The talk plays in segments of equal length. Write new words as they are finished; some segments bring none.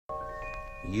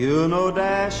You know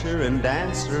Dasher and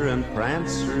Dancer and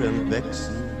Prancer and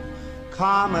Vixen,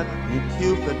 Comet and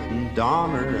Cupid and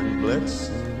Donner and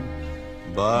Blitzen.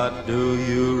 But do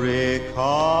you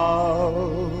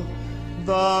recall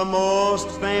the most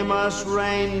famous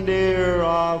reindeer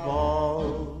of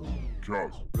all?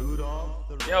 Rudolph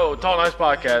the Yo, Talk Nice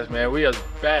Podcast, man. We are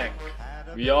back.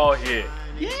 We all here.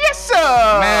 Yes,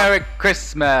 sir. Merry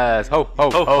Christmas. Ho, ho,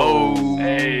 Ho, ho. ho.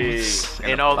 Hey.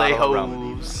 And all they bottle of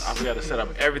hoes. I forgot to set up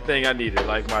everything I needed,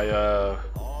 like my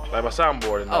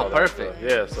soundboard and all that perfect. stuff.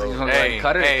 Yeah, So so. you gonna Hey,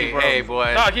 cut it? hey, Keep rolling? hey,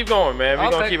 boy. Nah, keep going, man.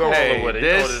 We're gonna Okay, keep on cool. rolling with it. You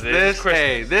know what it is. It's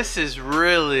Christmas. This is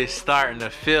really starting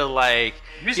to feel like,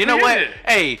 We you know what? created it.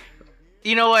 Hey,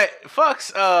 you know what?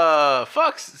 Fuck's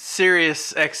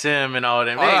Sirius XM and all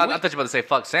that. Oh, Hey, I we- thought you were about to say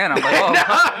fuck Santa. I'm like, oh,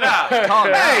 Nah.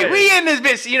 calm down. Hey, we in this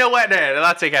bitch. You know what? Nah,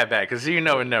 I'll take that back because you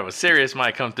never know. Sirius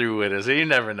might come through with us. So you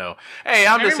never know. Hey,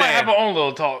 I'm Man, just we might saying. have our own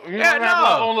little talk. We Yeah, might have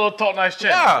our no. own little Talk Nice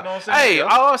channel. Yeah. You know what I'm saying? Hey,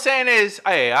 all I'm saying is,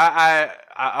 hey,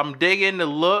 I'm digging the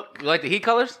look. You like the heat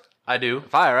colors? I do.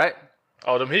 Fire, right?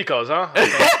 Oh, them Hicos, huh?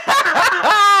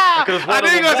 I knew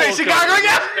you were gonna say Bulls Chicago colors.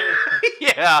 again.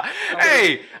 Yeah.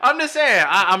 Hey, I'm just saying.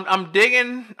 I'm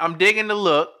digging the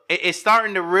look. It's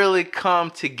starting to really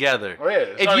come together. Oh, yeah.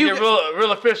 It's If starting you to get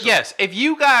real official. yes, if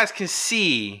you guys can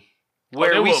see there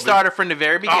where we will be. started from the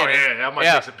very beginning. Oh, yeah. I might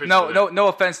Yeah. take some pictures. of that. No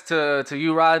offense to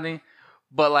you, Rodney,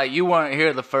 but like you weren't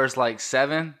here the first like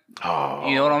 7. Oh,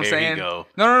 You know what I'm here saying? We go.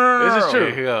 No. This is true.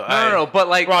 Here we go. No. But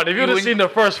like, Ron, if you would have seen the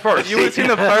first, you would have seen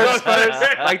the first,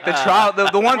 like the trial,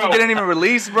 the ones we didn't even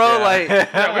release, bro. Yeah. Like,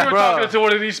 Yeah, we were bro, talking to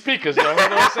one of these speakers, yo. You know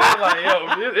what I'm saying? Like,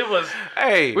 yo, it was.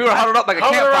 Hey, we were huddled up like a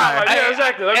Hold around, campfire. like, yeah, Hey,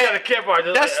 exactly. Let's hey, get a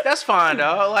campfire. Just that's fine,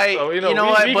 dog. Like So, you you know, know,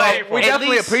 what? we But came from- We at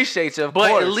definitely least- appreciate you, of But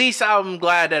course. at least I'm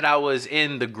glad that I was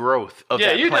in the growth of yeah,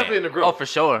 that you plan. definitely in the group. Oh, for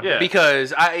sure. Yeah.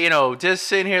 Because just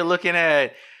sitting here looking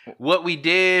at what we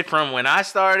did from when I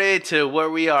started to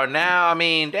where we are now. I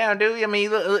mean, damn, dude. I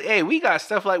mean, look, hey, we got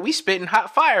stuff like we spitting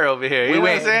hot fire over here. You We know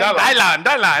went- what I'm saying?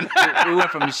 Dylan. We went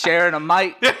from sharing a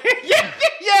mic. yeah.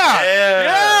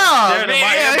 Yeah, the mic,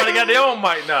 man. everybody got their own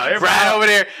mic now. Brad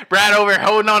over there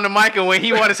holding on the mic, and when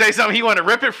he want to say something, he want to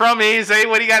rip it from me and say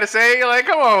what he got to say. Like,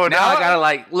 come on, Now I dog. gotta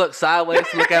like look sideways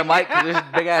to look at Mike because there's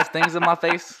big ass things in my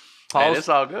face. Man, Pause. it's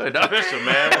all good. It's official,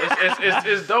 man.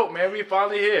 It's dope, man. We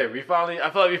finally here. I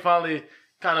feel like we finally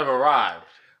kind of arrived.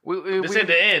 It's in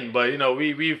the end, but you know,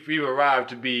 we've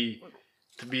arrived to be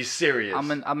serious.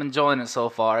 I'm enjoying it so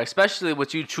far, especially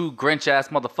with you true Grinch ass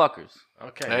motherfuckers.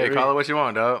 Okay. Hey, here call we- it what you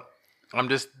want, dog. I'm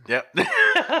just, yep.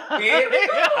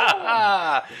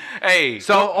 Hey,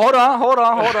 So hold on.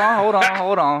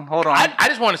 I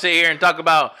just want to sit here and talk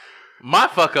about my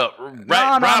fuck up right No,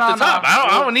 off the no. top.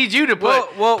 I don't need you to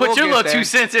put We'll your get little there. 2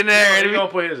 cents in there. You gonna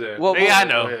put his in? Well, Yeah, I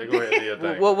know. Go ahead, do your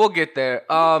thing. We'll get there.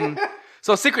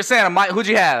 So Secret Santa, Mike, who'd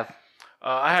you have?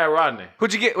 I had Rodney.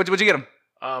 Who'd you get? What'd you get him?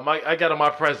 I got him my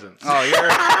presents. Oh, you're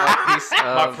a piece of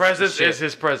my present shit. is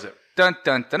his present. Dun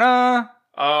dun dun dun.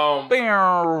 Um,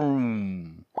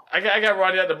 I got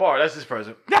Rodney at the bar. That's his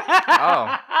present.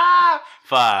 Oh,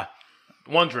 Five.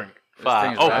 One drink. Five.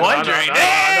 thing's Oh, bad. one I know, drink. I know,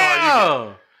 I know,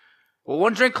 Damn. well,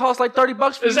 one drink costs like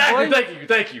 $30 for Exactly. you, boy.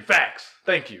 Thank you. Facts.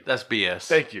 Thank you. That's BS.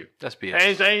 Thank you. That's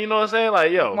BS. And you know what I'm saying?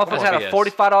 Like, yo, come Motherfucker on. had a BS.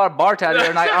 $45 bar tab the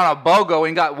other night on a BOGO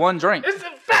and got one drink. It's the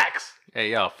facts.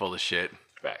 Hey, y'all full of shit.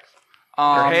 Facts.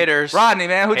 You're haters. Rodney,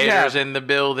 man, who'd you Haters have? in the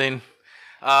building.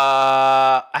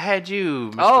 I had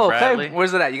you, Mr. Oh, Bradley. okay.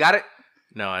 Where's it at? You got it?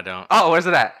 No, I don't. Oh, where's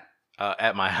it at?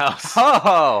 At my house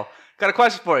Oh, got a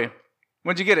question for you.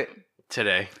 When'd you get it?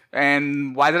 today.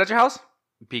 And why is it at your house?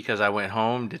 Because I went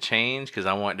home to change because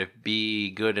I wanted to be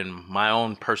good in my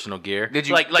own personal gear. Did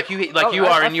you- like you Oh, you I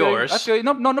are in feel you. yours? I feel you.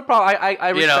 No problem. I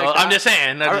respect You know, that. I'm just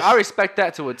saying. I respect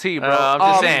that to a T, bro. I'm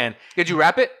just saying. Did you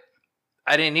wrap it?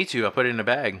 I didn't need to. I put it in a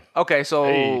bag. Okay, so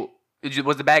Hey.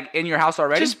 was the bag in your house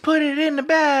already? Just put it in the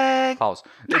bag. Pause.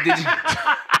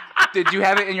 Did you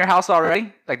have it in your house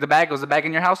already? Like the bag was the bag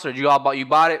in your house, or did you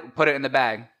bought it, put it in the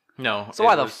bag? No. So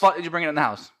why the fuck did you bring it in the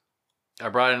house? I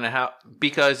brought it in the house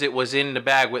because it was in the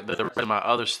bag with the rest of my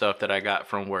other stuff that I got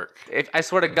from work. If I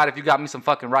swear to God, if you got me some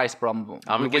fucking rice, bro, I'm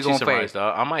gonna get you some rice,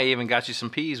 dog. I might even got you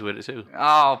some peas with it too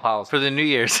Oh, pause. for the New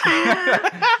Year's.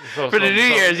 So, For the New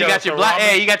Year's, you got your black.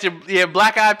 Hey, you got your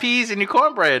black eyed peas and your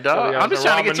cornbread, dog. So you got I'm just the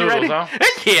trying to get you ramen ready. noodles,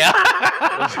 Yeah.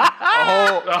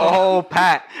 a whole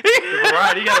pack.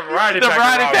 Variety, you got a variety The pack.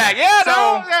 variety of pack. ramen. Yeah, So,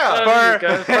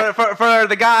 dog. Yeah. For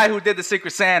the guy who did the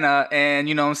Secret Santa, and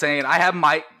you know what I'm saying, I have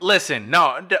Mike. Listen,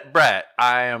 no, Brad,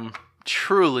 I am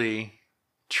truly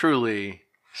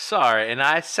sorry. And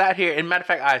I sat here, and matter of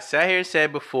fact, I sat here and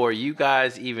said before you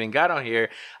guys even got on here,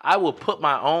 I will put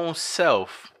my own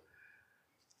self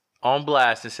on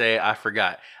blast and say I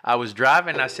forgot. I was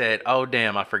driving. I said, "Oh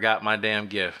damn, I forgot my damn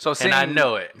gift." So and I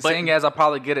know it. But seeing as I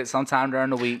probably get it sometime during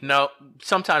the week. no,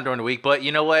 sometime during the week. But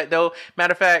you know what though?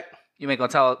 Matter of fact, You ain't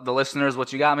gonna tell the listeners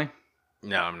what you got me.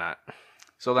 no, I'm not.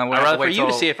 So then I'd rather for you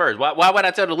to see it first. Why would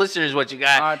I tell the listeners what you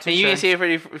got? And you didn't see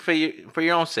it for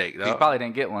your own sake, though. You probably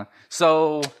didn't get one.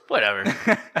 So whatever.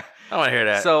 I don't want to hear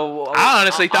that. So I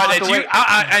honestly thought that you.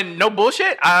 And no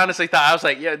bullshit. I honestly thought I was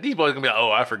like, yeah, these boys gonna be like,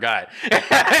 oh, I forgot.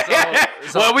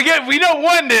 Well, we know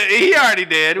one that he already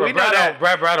did. Bro, we know that.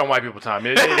 Brad on white people time.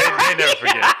 They never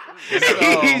forget.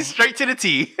 He's straight to the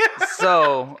T.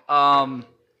 So,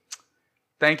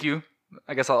 thank you.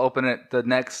 I guess I'll open it the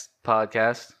next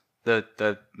podcast,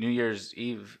 the New Year's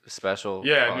Eve special.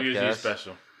 Yeah, podcast. New Year's Eve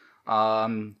special.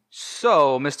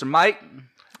 So Mr. Mike,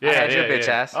 I had your bitch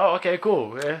ass. Oh, okay,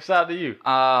 cool. Yeah, shout out to you.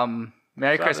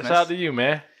 Merry Christmas. Shout out to you,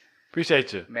 man.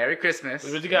 Appreciate you. Merry Christmas.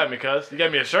 What you got me, cuz? You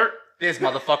got me a shirt? This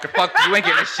motherfucker, fuck you ain't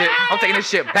getting this shit. I'm taking this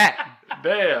shit back.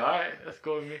 Damn, all right, that's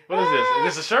cool with me. What is this? Is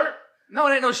this a shirt? No,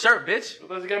 it ain't no shirt, bitch.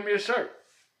 Let's get me a shirt.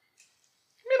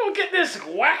 You don't get this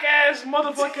whack ass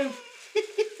motherfucking.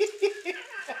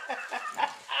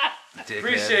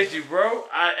 Appreciate you, bro.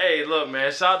 Hey, look,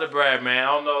 man. Shout out to Brad, man. I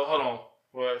don't know. Hold on.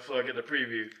 Before I get the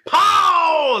preview.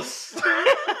 Pause.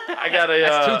 I got a.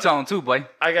 That's two-tone too, boy.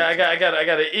 I got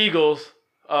an Eagles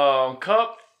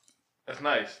cup. That's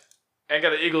nice. And I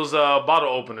got an Eagles bottle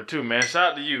opener too, man.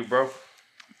 Shout out to you, bro.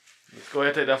 Let's go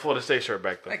ahead and take that Florida State shirt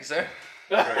back, though. Thank you, sir.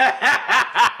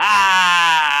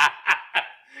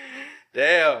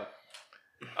 Damn.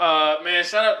 Man,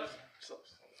 shout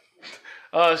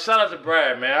out to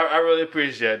Brad, man. I really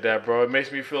appreciate that, bro. It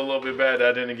makes me feel a little bit bad that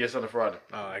I didn't get something Friday.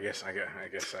 Oh, I guess I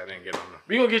didn't get on.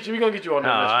 We gonna get you on No,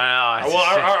 that.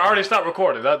 I already stopped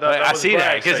recording. I see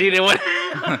that because he didn't want.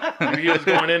 He was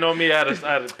going in on me. I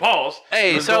had to pause.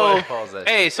 So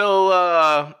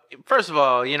first of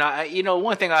all,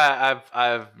 one thing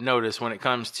I've noticed when it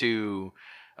comes to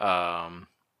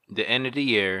the end of the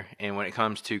year and when it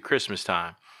comes to Christmas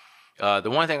time, the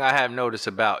one thing I have noticed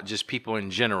about just people in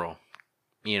general.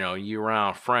 You're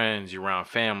around friends, you're around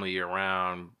family, you're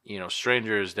around,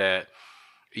 strangers that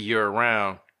you're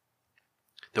around.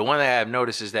 The one that I've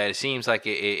noticed is that it seems like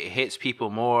it hits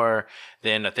people more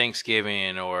than a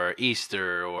Thanksgiving or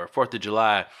Easter or 4th of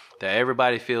July, that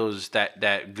everybody feels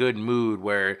that good mood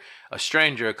where a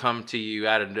stranger come to you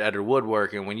out of the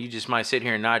woodwork, and when you just might sit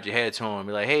here and nod your head to them,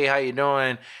 be like, hey, how you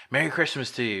doing? Merry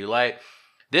Christmas to you. Like,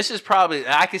 this is probably,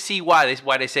 I can see why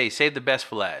they say save the best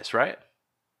for last, right?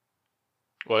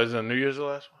 Well, isn't New Year's the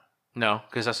last one? No,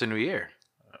 because that's the New Year.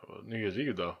 Well, New Year's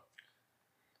Eve, though.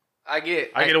 I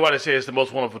get why they say it's the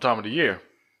most wonderful time of the year.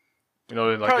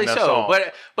 Like probably in that so. song.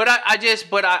 But I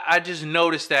just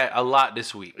noticed that a lot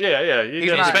this week. Yeah.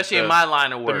 Especially in my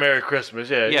line of work. The Merry Christmas,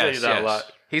 yeah. Yes. A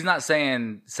lot. He's not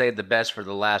saying save the best for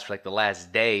the last, for like the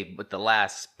last day, but the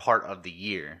last part of the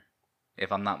year,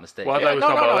 if I'm not mistaken. Well, I thought we were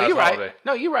talking about you're last right. holiday.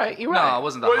 No, you're right. No, it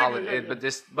wasn't the holiday, but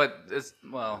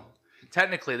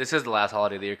technically, this is the last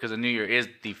holiday of the year because the New Year is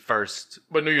the first.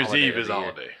 But New Year's holiday Eve of is the a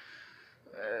year.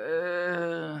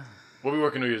 holiday. We'll be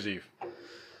working New Year's Eve.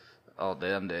 All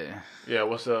damn day. Yeah,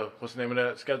 what's the name of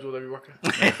that schedule that we working?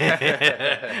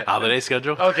 Holiday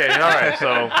schedule. Okay, all right.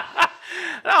 So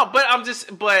no, but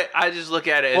I just look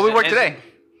at it. Well, we work today.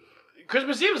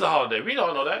 Christmas Eve is a holiday. We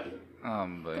don't know that.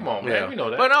 But Come on, man. Yeah. We know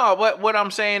that. But no, what I'm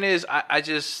saying is,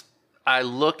 I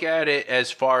look at it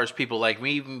as far as people like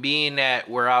me being at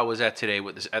where I was at today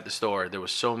at the store. There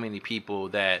was so many people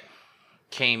that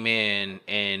came in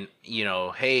and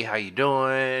hey, how you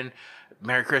doing?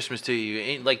 Merry Christmas to you.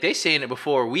 And like they saying it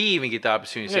before we even get the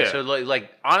opportunity to say. So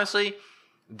like honestly,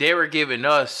 they were giving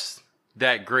us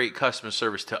that great customer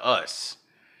service to us.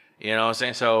 You know what I'm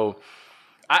saying? So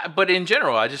but in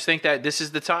general, I just think that this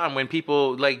is the time when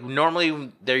people, like,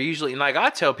 normally they're usually, like, I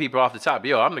tell people off the top,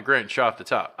 yo, I'm the Grinch off the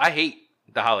top. I hate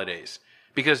the holidays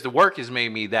because the work has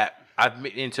made me that I'm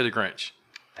into the Grinch.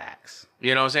 Facts.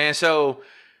 You know what I'm saying? So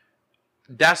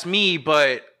that's me,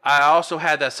 but I also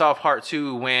had that soft heart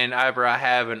too whenever I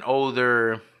have an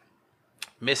older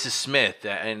Mrs. Smith,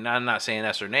 and I'm not saying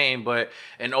that's her name, but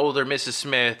an older Mrs.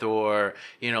 Smith or,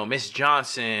 Miss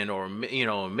Johnson or,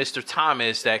 Mr.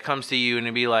 Thomas that comes to you and they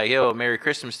be like, yo, Merry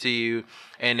Christmas to you.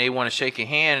 And they want to shake your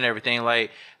hand and everything. Like,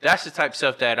 that's the type of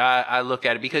stuff that I look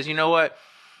at it because you know what?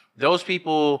 Those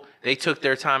people, they took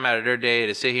their time out of their day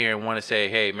to sit here and want to say,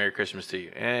 hey, Merry Christmas to you.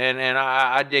 And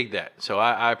I dig that. So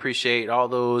I appreciate all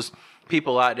those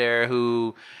people out there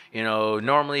who,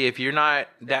 normally if you're not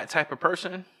that type of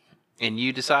person, and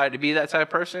you decide to be that type of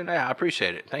person, I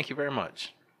appreciate it. Thank you very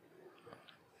much.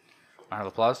 Round of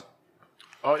applause.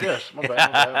 Oh yes, my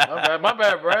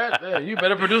bad, Brad. Yeah, you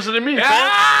better produce it than me.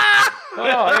 I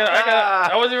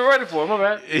wasn't even ready for it. My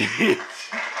bad.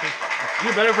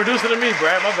 You better produce it than me,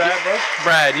 Brad. My bad, bro.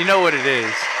 Brad, you know what it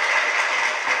is.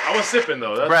 I was sipping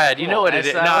though. Brad, you know what it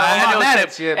is. No, I know.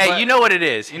 Hey, you know what it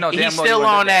is. You know, he's still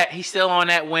on that. He's still on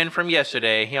that win from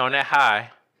yesterday. He on that high.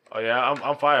 Oh yeah,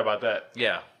 I'm fired about that.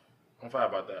 Yeah, I'm fired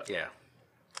about that. yeah.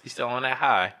 He's still on that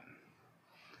high.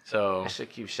 So That shit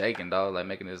keeps shaking, dog, like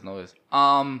making this noise.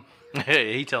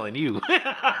 he telling you,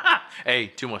 hey,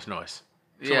 too much noise.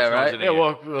 Yeah, right. Yeah,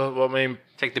 well, I mean,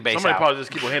 Take the bass somebody out. probably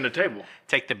just keep on hitting the table.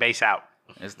 Take the bass out.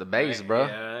 It's the bass, bro.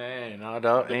 Yeah, no,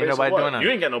 dog. The Ain't bass nobody of what? doing that. You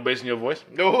ain't got no bass in your voice.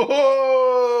 No.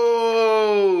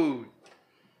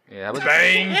 Yeah, I was,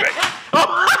 Bang, bang.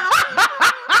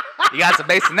 you got some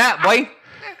bass in that, boy.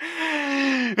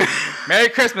 Merry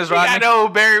Christmas, I Rodney. know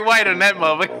Barry White on that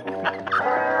motherfucker.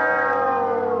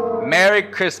 Merry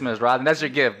Christmas, Rodney. That's your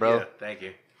gift, bro. Yeah, thank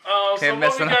you. So Can't what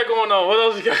mess we it got going on? What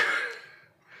else we got?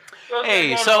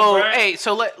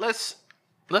 So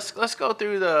let's go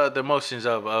through the motions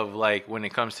of like when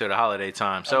it comes to the holiday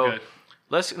time. So Okay.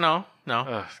 let's no.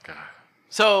 Oh God.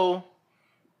 So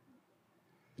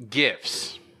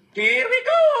gifts. Here we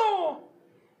go.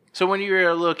 So when you were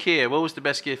a little kid, what was the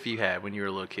best gift you had when you were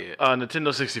a little kid?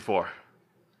 Nintendo 64.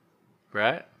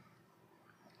 Right?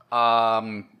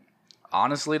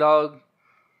 Honestly, dog,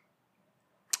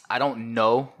 I don't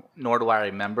know, nor do I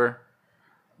remember,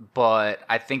 but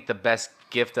I think the best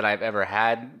gift that I've ever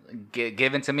had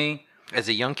given to me. As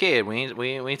a young kid, we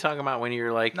ain't talking about when you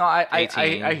were like No, I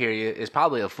 18. I hear you. It's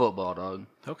probably a football, dog.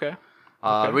 Okay.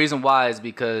 The reason why is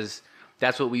because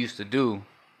that's what we used to do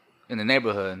in the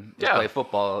neighborhood. Just Yeah. play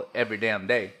football every damn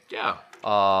day. Yeah.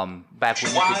 Back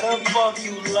when you Why could, the fuck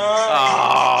you lying?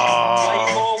 Why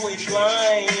you always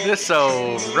lying? This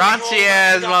so raunchy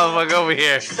ass motherfucker over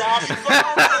here. Stop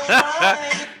fucking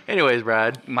lying. Anyways,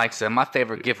 Brad. Mike said my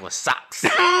favorite gift was socks.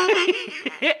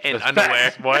 And underwear.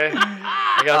 Facts, boy.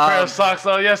 I got a pair of socks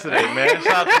on yesterday, man.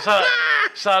 Shout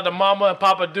out to Mama and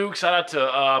Papa Duke. Shout out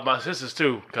to my sisters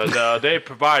too, because they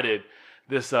provided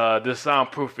this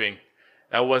soundproofing.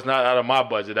 That was not out of my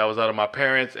budget. That was out of my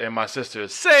parents and my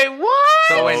sisters. Say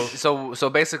what? So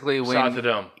basically Shout out to when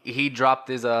them. he dropped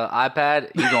his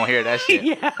iPad, you gonna hear that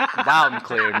shit loud and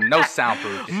clear, no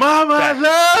soundproof. Mama, I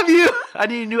love you. I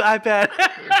need a new iPad.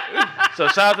 So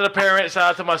shout out to the parents. Shout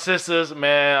out to my sisters.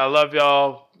 Man, I love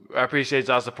y'all. I appreciate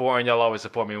y'all support, and y'all always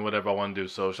support me in whatever I want to do.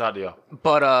 So shout out to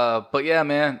y'all. But yeah,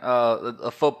 man,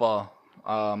 a football.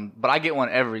 But I get one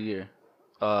every year.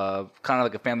 Kind of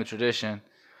like a family tradition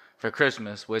for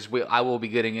Christmas, which I will be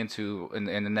getting into in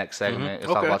the next segment. It's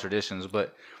all Okay. about traditions,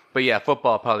 but yeah,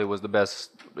 football probably was the best.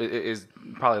 Is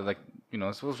probably like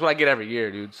it's what I get every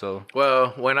year, dude. So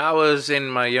Well, when I was in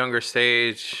my younger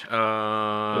stage,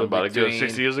 About a good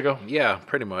 6 years ago. Yeah,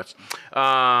 pretty much.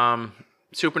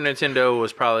 Super Nintendo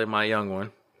was probably my young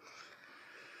one.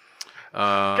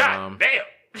 God damn.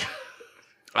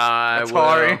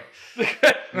 Atari.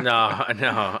 No,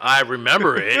 I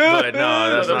remember it, but no,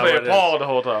 that's They not play what it Paul the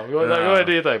whole time. Go ahead and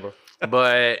do your thing, bro. is.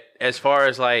 But as far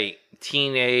as like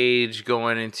teenage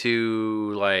going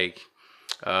into like,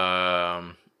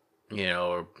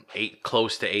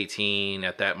 close to 18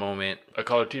 at that moment. A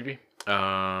color TV.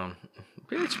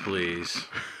 Bitch, please.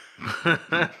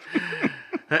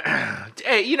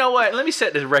 Hey, you know what? Let me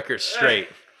set this record straight.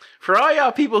 For all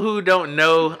y'all people who don't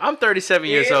know, I'm 37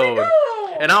 years old.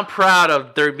 And I'm proud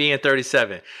of being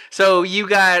 37. So you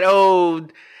got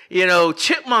old,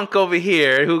 Chipmunk over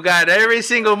here who got every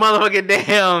single motherfucking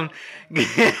damn...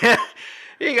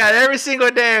 he got every single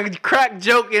damn crack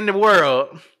joke in the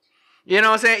world. You know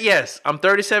what I'm saying? Yes, I'm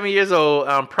 37 years old.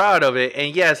 I'm proud of it.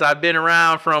 And yes, I've been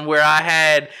around from where I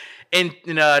had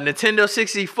Nintendo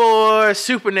 64,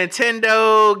 Super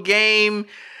Nintendo, game...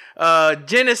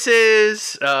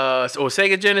 Genesis, or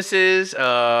Sega Genesis,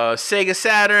 Sega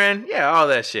Saturn, yeah, all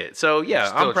that shit. So yeah,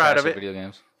 Still I'm proud trash of at it. video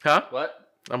games. Huh? What?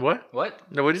 I'm what? What?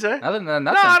 No, what'd you say? Nothing.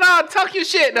 No, talk your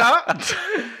shit, dog.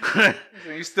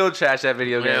 You still trash at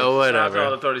video games. Yeah, Shout out to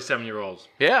all whatever. the 37-year-olds.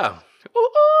 Yeah.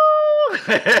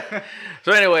 Ooh.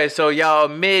 So anyway, so y'all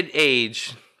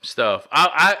mid-age stuff.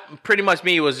 I pretty much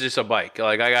me was just a bike.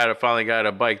 Like I finally got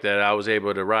a bike that I was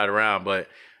able to ride around, but.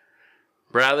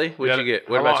 Bradley, what'd you get?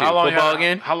 What about you? Football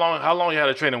again? How long you had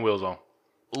the training wheels on?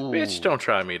 Ooh. Bitch, don't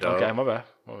try me, dog. Okay, my bad.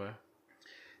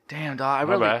 Damn, dog.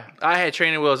 My bad. I had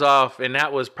training wheels off, and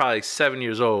that was probably 7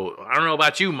 years old. I don't know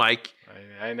about you, Mike.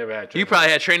 I ain't never had training You probably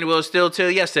had training wheels still till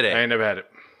I yesterday. ain't never had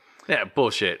it. Yeah,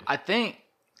 bullshit. I think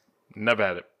Never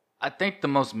had it. the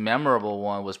most memorable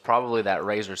one was probably that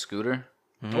Razor scooter.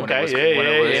 Okay, when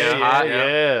it was hot.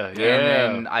 yeah. And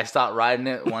then I stopped riding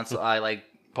it once I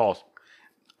Pause.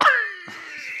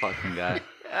 Fucking guy.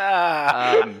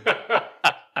 Ah.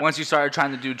 Once you started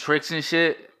trying to do tricks and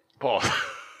shit, Pause.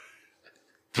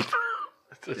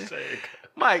 Just saying.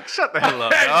 Mike, shut the hell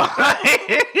up,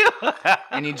 dog.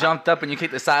 and you jumped up and you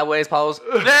kicked the sideways pose,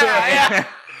 Yeah.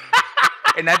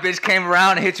 and that bitch came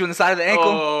around and hit you in the side of the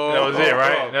ankle. That was it,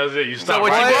 right? That was it. You So stopped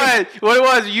what right you what it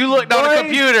was, you looked on the Boy.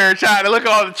 computer trying to look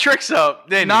all the tricks up,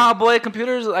 didn't Nah, boy,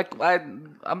 computers like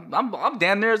I'm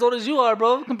damn near as old as you are,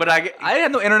 bro. you? But I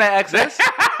had no internet access.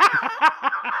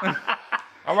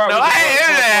 I'm right No, with I you. ain't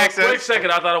internet For a access. quick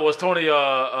second, I thought it was Tony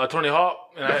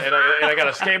Hawk, and I got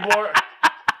a skateboard.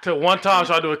 Till one time,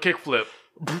 so I do a kickflip.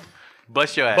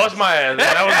 bust your ass. Bust my ass.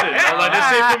 That was it. I was like, this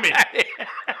ain't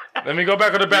for me. Let me go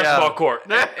back on the basketball court.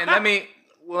 And let me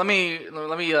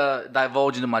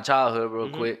divulge into my childhood real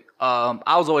quick.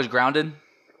 I was always grounded. And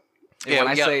Yeah, when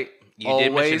I yeah. say You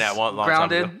did mention always that one long time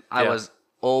grounded, ago. I Yeah. was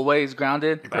always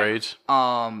grounded. Grades.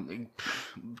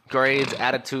 Grades,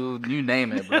 attitude, you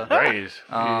name it, bro. Raise.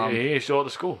 He ain't show up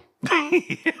to school.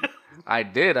 I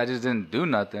did. I just didn't do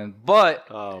nothing. But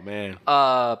Oh man.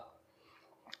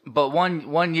 but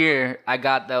one year I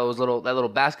got that little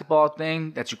basketball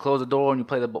thing that you close the door and you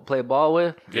play ball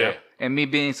with. Yeah. And me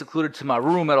being secluded to my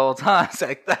room at all times,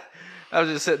 like that, I was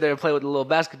just sit there and play with the little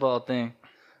basketball thing.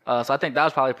 So I think that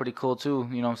was probably pretty cool too.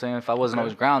 You know what I'm saying? If I wasn't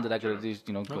always grounded, I could have just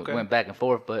went back and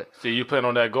forth. But See, you playing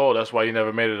on that goal. That's why you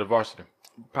never made it to varsity.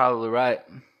 probably right.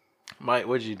 Mike,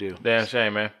 what'd you do? Damn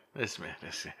shame, man. This man.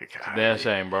 God. Damn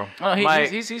shame, bro. Oh, Mike-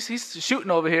 he's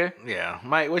shooting over here. Yeah,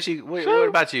 Mike. What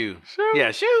about you? Shoot.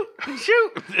 Yeah, shoot.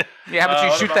 Yeah, how about you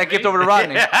what shoot about that gift me? over to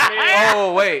Rodney?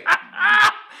 Oh wait,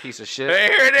 piece of shit. Hey,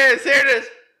 here it is.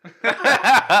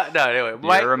 No, anyway,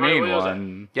 Mike. You're a mean what was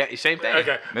one. Yeah, same thing.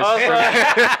 Okay.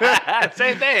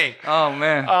 Same thing. Oh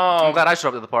man, I'm glad I showed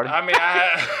up to the party. I mean,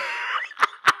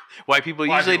 White people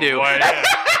usually do. Boy, yeah.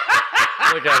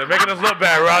 Look at it, making us look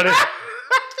bad, Rodney.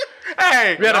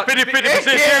 Hey, We had a 50-50%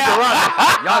 chance of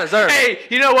Rodney. Y'all deserve it. Hey,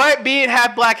 you know what? Being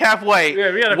half black, half white.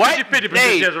 Yeah, we had a White- 50-50%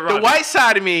 hey, chance of the Rodney. white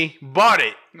side of me bought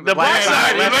it. The black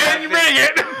side, side, man, you bring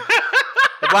it.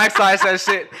 The black side says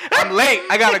shit. I'm late.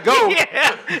 I gotta go.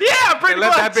 yeah, pretty They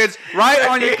much. left that bitch right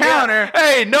on your counter.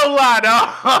 Hey, no lie,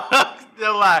 dog.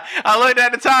 No lie. I looked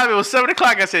at the time. It was 7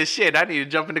 o'clock. I said, "Shit, I need to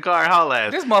jump in the car and holler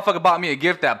at." This motherfucker bought me a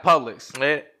gift at Publix.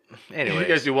 Anyway, I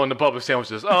guess you won the public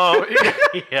sandwiches. Oh,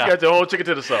 you got the whole chicken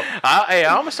to the sub. hey,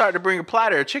 I'm gonna start to bring a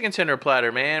platter, a chicken tender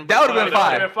platter, man. That would've been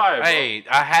fire. Bro. Hey,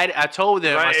 I told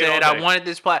them. I I ate said all I day. wanted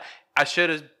this platter. I should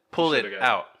have pulled should've it got it.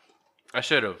 out. I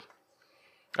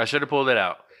should have pulled it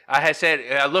out. I had said,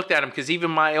 I looked at him because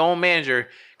even my own manager,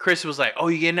 Chris, was like, "Oh,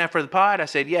 you getting that for the pod?" I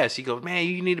said, "Yes." He goes, "Man,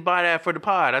 you need to buy that for the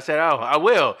pod." I said, "Oh, I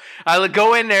will." I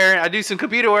go in there, I do some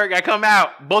computer work, I come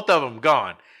out, both of them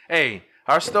gone. Hey,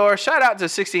 our store, shout out to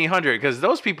 1600 because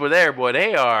those people there, boy,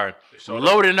 they are showed up.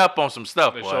 loading up on some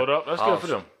stuff. They boy. showed up. That's good for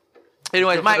them.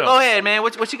 Anyways, Good for Mike, them. go ahead, man.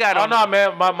 What you got Oh on? no,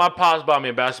 man! My pops bought me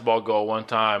a basketball goal one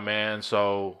time, man.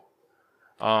 So,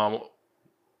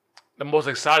 the most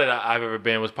excited I've ever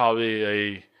been was probably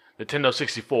a Nintendo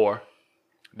 64.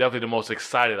 Definitely the most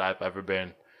excited I've ever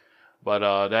been.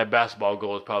 But that basketball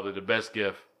goal is probably the best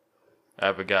gift I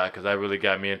ever got because that really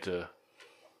got me into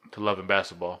loving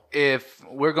basketball. If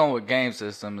we're going with game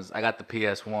systems, I got the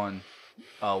PS1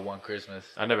 one Christmas.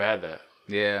 I never had that.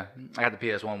 Yeah, I got the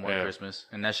PS1 one Yeah. Christmas,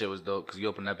 and that shit was dope because you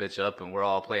open that bitch up and we're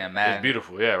all playing It's Madden.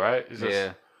 beautiful, yeah, right? It's just-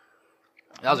 Yeah,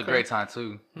 that was a great time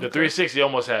too. The 360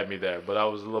 almost had me there, but I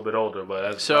was a little bit older. But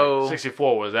that's So-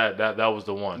 64 was that was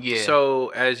the one. Yeah. So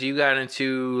as you got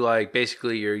into like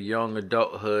basically your young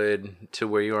adulthood to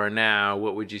where you are now,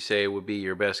 what would you say would be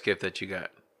your best gift that you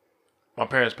got? My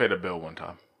parents paid a bill one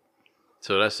time.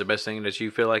 So that's the best thing that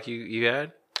you feel like you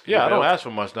had? Yeah, I don't bill? ask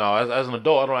for much now. As an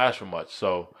adult, I don't ask for much.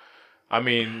 So, I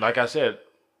mean, like I said,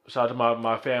 shout out to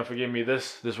my fam for giving me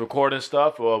this recording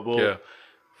stuff. Yeah.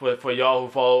 For y'all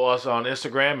who follow us on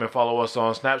Instagram and follow us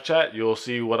on Snapchat, you'll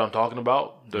see what I'm talking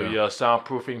about. The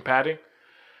soundproofing padding.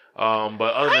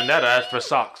 But other than that, I asked for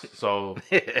socks. So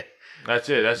that's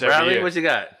it. That's every Bradley, year. what you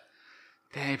got?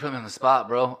 Damn, you put me on the spot,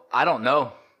 bro. I don't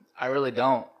know. I really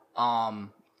don't.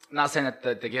 Not saying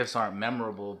that the gifts aren't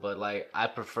memorable, but like I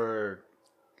prefer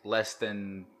less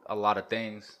than a lot of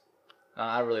things.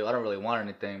 I don't really want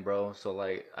anything, bro. So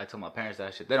like I told my parents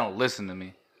that shit. They don't listen to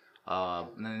me.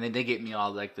 And then they get me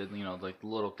all like the like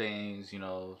little things,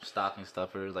 stocking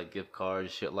stuffers, like gift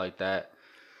cards, shit like that.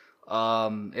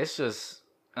 It's just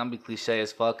I'm gonna be cliche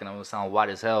as fuck and I'm gonna sound white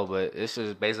as hell, but it's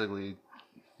just basically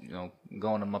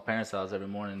going to my parents' house every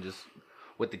morning just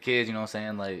with the kids, you know what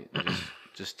I'm saying? Like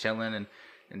just chilling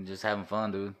and just having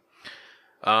fun, dude.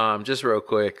 Just real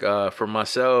quick, for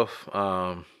myself,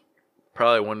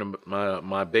 probably one of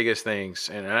my biggest things,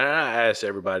 and I asked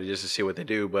everybody just to see what they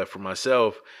do, but for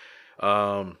myself, it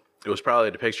was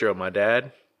probably the picture of my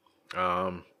dad.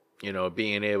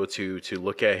 Being able to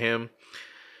look at him.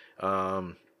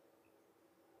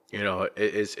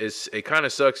 It kind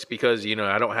of sucks because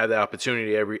I don't have the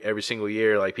opportunity every single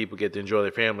year. Like, people get to enjoy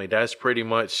their family. That's pretty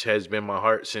much has been my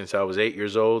heart since I was 8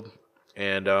 years old,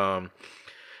 and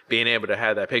being able to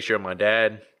have that picture of my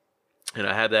dad, and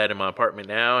I have that in my apartment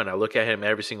now, and I look at him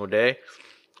every single day,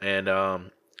 and I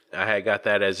had got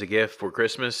that as a gift for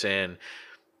Christmas, and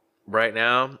right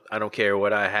now I don't care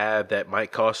what I have that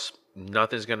might cost.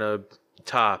 Nothing's gonna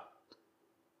top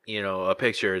a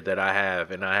picture that I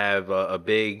have, and I have a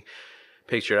big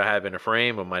picture I have in a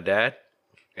frame of my dad,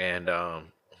 and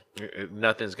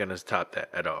nothing's gonna top that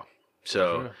at all.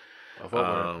 So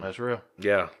that's real.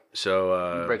 Yeah. So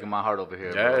You're breaking my heart over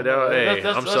here. hey,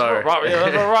 That's I'm sorry.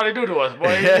 That's what Roddy do to us,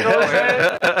 boy. You know what I'm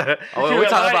saying? We're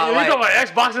talking about we talking about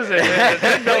Xboxes and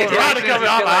Roddy coming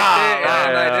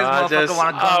out this motherfucker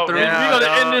want to come through. We're gonna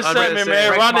end this segment,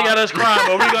 man. Roddy got us crying,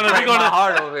 but we're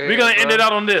gonna end it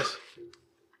out on this.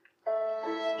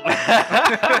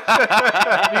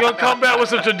 We're gonna come back with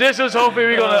some traditions. Hopefully,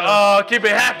 we're gonna keep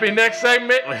it happy next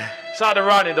segment. Shout out to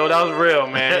Rodney though, that was real,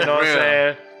 man. You know what I'm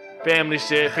saying? Family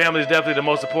shit. Family is definitely the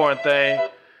most important thing.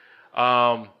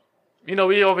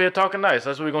 We over here talking nice.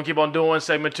 That's what we're gonna keep on doing.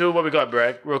 Segment 2. What we got,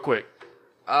 Brad? Real quick.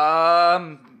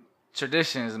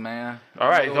 Traditions, man. All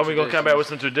right, so we're gonna come back with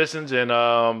some traditions in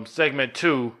segment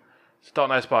 2. It's Talk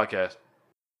Nice Podcast.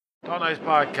 Talk Nice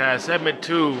Podcast, segment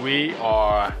 2. We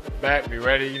are back. We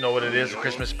ready. You know what it is, a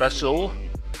Christmas special.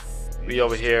 We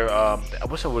over here. I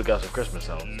wish I would have got some Christmas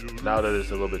songs. Now that it's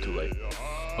a little bit too late.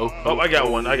 Oh, I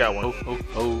got one. What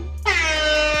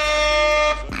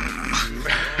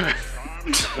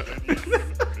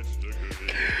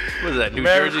is that? New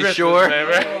Merry Jersey Christmas, Shore? man.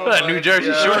 That New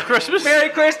Jersey Shore Christmas? Merry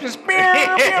Christmas.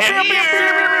 Yeah,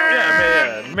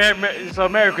 man. So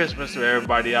Merry Christmas to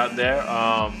everybody out there.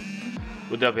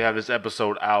 We'll definitely have this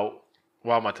episode out.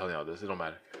 Why am I telling y'all this? It don't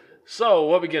matter. So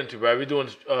what we getting to, Brad? We doing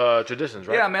traditions,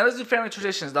 right? Yeah, man. Let's do family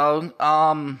traditions, dog.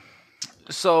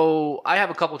 So I have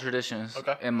a couple traditions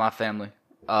in my family.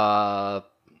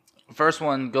 First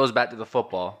one goes back to the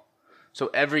football. So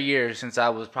every year since I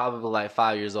was probably like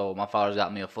 5 years old, my father's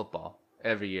got me a football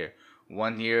every year.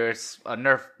 One year it's a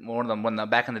Nerf, one of them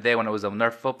back in the day when it was a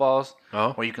Nerf footballs,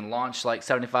 where you can launch like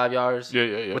 75 yards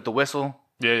with the whistle.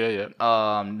 Yeah.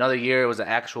 Another year it was an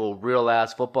actual real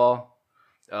ass football.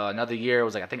 Another year it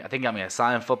was like I think he got me a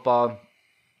signed football.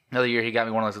 Another year he got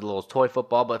me one of those little toy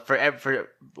football. But for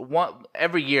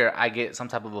every year I get some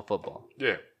type of a football.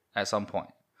 Yeah. At some point.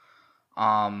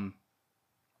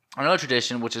 Another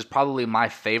tradition, which is probably my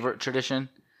favorite tradition,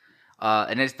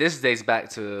 and this dates back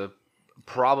to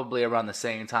probably around the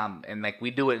same time, and like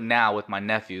we do it now with my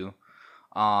nephew,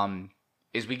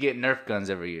 is we get Nerf guns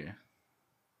every year.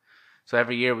 So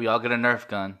every year we all get a Nerf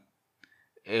gun.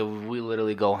 We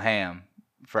literally go ham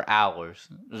for hours,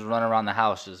 just run around the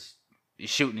house, just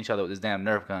shooting each other with this damn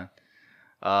Nerf gun.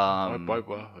 White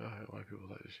people like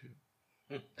to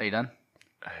shoot. Are you done?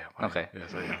 Okay.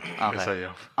 Yes, I am. Okay. Yes, I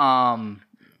am.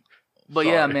 But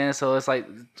Sorry. yeah, man. So it's like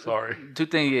Sorry. two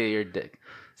things. Yeah, you're a dick.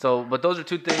 So, but those are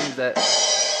two things that.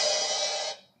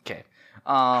 Okay.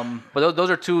 But those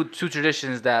are two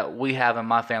traditions that we have in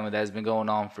my family that has been going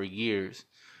on for years.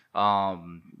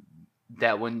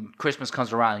 That when Christmas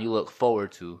comes around, you look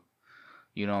forward to.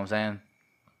 You know what I'm saying?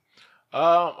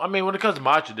 I mean, when it comes to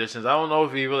my traditions, I don't know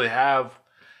if we really have.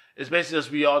 It's basically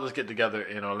just we all just get together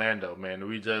in Orlando, man.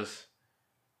 We just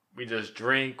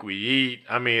drink, we eat.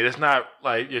 I mean, it's not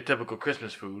like your typical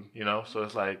Christmas food, So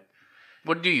it's like,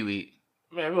 what do you eat?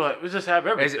 Man, we just have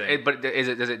everything.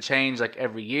 Does it change like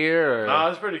every year? Or? No,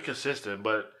 it's pretty consistent.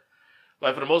 But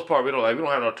like for the most part, we don't have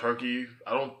no turkey.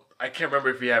 I can't remember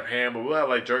if we have ham, but we'll have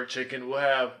like jerk chicken. We'll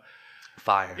have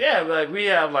fire. Yeah, like we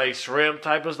have like shrimp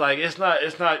type of like it's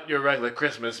not your regular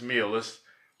Christmas meal. It's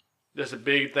just a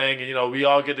big thing, and we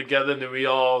all get together and then we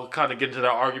all kind of get into that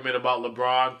argument about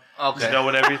LeBron. Okay.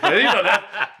 And everything.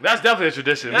 That's definitely a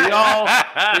tradition. We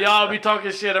all be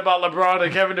talking shit about LeBron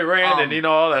and Kevin Durant and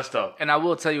all that stuff. And I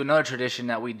will tell you another tradition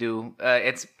that we do.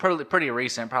 It's pretty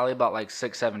recent, probably about like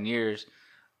 6-7 years,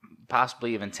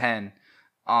 possibly even 10.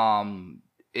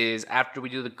 Is after we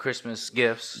do the Christmas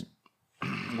gifts,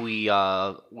 we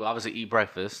obviously eat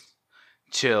breakfast,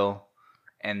 chill.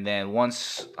 And then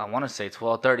once, I want to say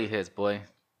 12:30 hits, boy,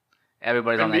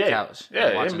 everybody's NBA. on that couch.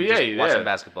 Yeah, watching, NBA. watching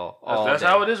basketball all That's day.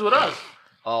 how it is with us.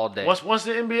 All day. Once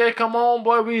the NBA come on,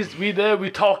 boy, we there, we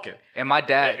talking. And my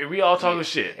dad... And we all talking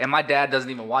shit. And my dad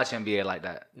doesn't even watch NBA like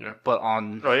that. Yeah. But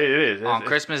on it is. on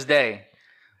Christmas Day,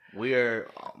 We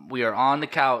are on the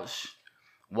couch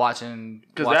watching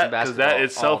Because basketball. that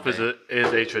itself all is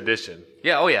day. a tradition.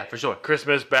 Yeah, oh yeah, for sure.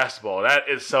 Christmas basketball. That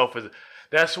itself is.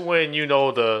 That's when you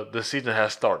know the season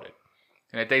has started.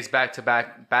 And it dates back to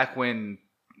back when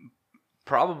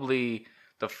probably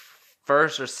the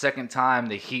first or second time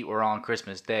the Heat were on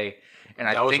Christmas Day. And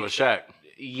I That was think with Shaq.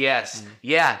 yes,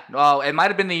 yeah. Well, it might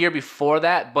have been the year before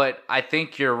that, but I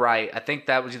think you're right. I think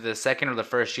that was either the second or the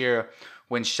first year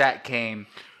when Shaq came.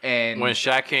 And When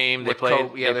Shaq came, they with played.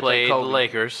 Kobe- yeah, they played the Kobe.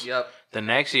 Lakers. Yep. The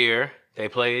next year, they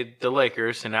played the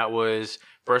Lakers, and that was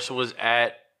first was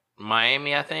at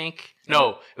Miami, I think.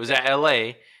 No, it was at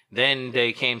LA. Then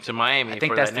they came to Miami. I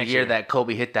think for that's that the next year that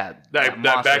Kobe hit that That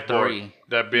monster backboard. three.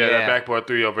 That Yeah. backboard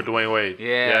 3 over Dwayne Wade.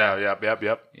 Yeah.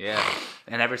 Yep. Yeah,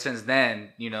 and ever since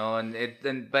then,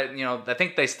 but I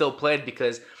think they still played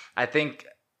because I think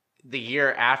the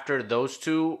year after those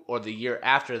two or the year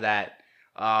after that,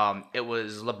 it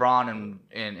was LeBron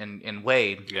and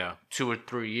Wade. Yeah. 2 or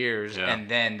 3 years, Yeah. and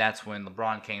then that's when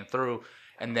LeBron came through,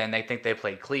 and then they think they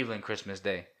played Cleveland Christmas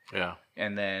Day, Yeah.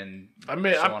 and then I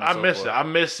mean, so on and I so miss forth. it. I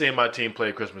miss seeing my team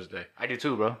play Christmas Day. I do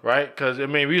too, bro. Right? Because I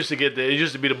mean, we used to get it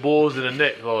used to be the Bulls and the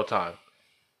Knicks all the time.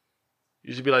 It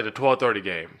used to be like the 12:30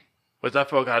 game, which I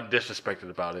felt kind of disrespected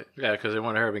about it. Yeah, because they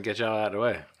wanted to hurry up and get y'all out of the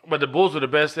way. But the Bulls were the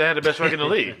best. They had the best record in the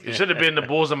league. It should have been the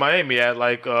Bulls in Miami at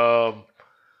like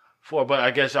 4. But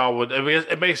I guess y'all would. I mean,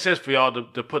 it makes sense for y'all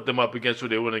to put them up against who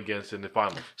they went against in the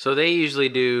finals. So they usually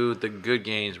do the good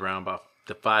games around about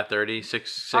the 5:30,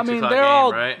 6 I mean, o'clock they're game,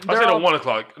 all- right? I said They're a all- 1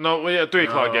 o'clock. No, 3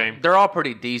 o'clock game. They're all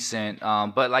pretty decent,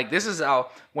 but like this is how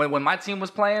when my team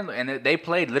was playing and they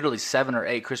played literally 7 or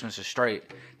 8 Christmases straight.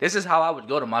 This is how I would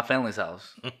go to my family's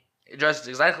house, dressed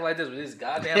exactly like this with these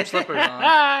goddamn slippers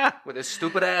on, with this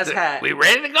stupid ass hat. We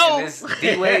ready to go. And this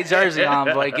D-Wade jersey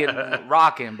on, boy, getting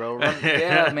rocking, bro.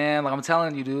 Yeah, man. Like I'm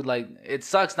telling you, dude. Like it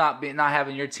sucks not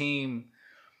having your team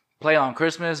play on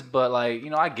Christmas, but like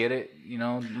I get it. You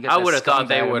get I that would have thought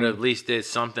they scumbag would in have me. at least did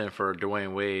something for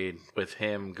Dwayne Wade with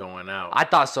him going out. I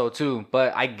thought so too,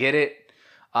 but I get it.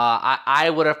 I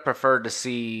would have preferred to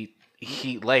see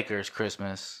Heat Lakers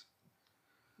Christmas.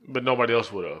 But nobody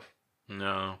else would have.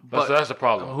 no. That's the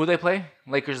problem. Who they play?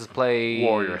 Lakers play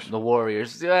Warriors. The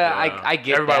Warriors. Yeah, Yeah. I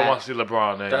get Everybody that. wants to see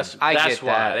LeBron there. I That's get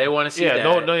why that. they want to see yeah,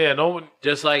 that. no one.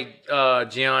 Just like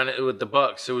Gian with the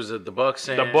Bucks. It was the Bucks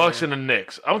and The Bucks and the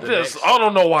Knicks. Knicks. I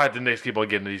don't know why the Knicks keep on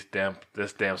getting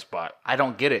this damn spot. I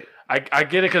don't get it. I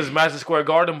get it because it's Madison Square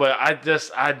Garden, but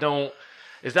I don't.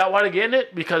 Is that why they're getting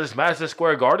it? Because it's Madison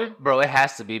Square Garden? Bro, it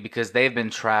has to be because they've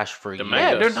been trash for years.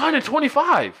 Yeah, Yes. they're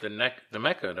 9-25. the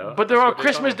Mecca though. But they're That's on what they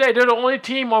Christmas call Day. They're the only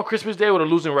team on Christmas Day with a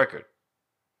losing record.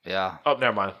 Yeah. Oh,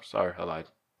 never mind. Sorry, I lied.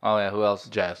 Oh yeah. Who else?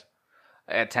 Jazz.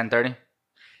 At 10:30. it.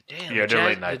 Damn, Yeah, the they're Jazz,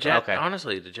 late night, the Jazz, okay.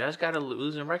 Honestly, the Jazz got a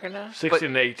losing record now.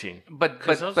 16-18. But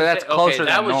Because that's closer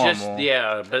that than was normal.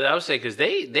 just but I would say because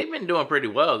they've been doing pretty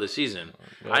well this season.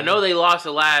 I know they lost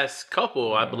the last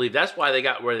couple. I believe that's why they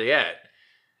got where they at.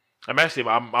 I'm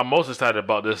most excited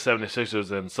about this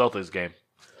 76ers and Celtics game.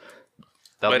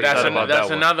 They'll But be that's excited about that's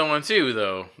that one. another one too,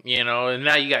 though. And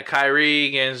now you got Kyrie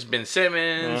against Ben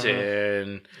Simmons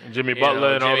and Jimmy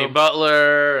Butler and all Jimmy them.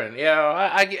 Butler,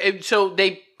 and so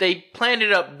they planned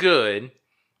it up good,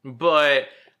 but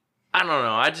I don't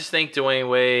know. I just think Dwayne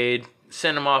Wade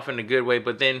send him off in a good way,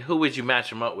 but then who would you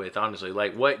match him up with? Honestly,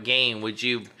 like what game would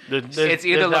you? It's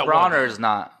either LeBron or it's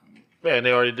not. Yeah, and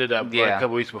they already did that like Yeah. a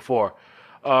couple weeks before.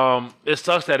 It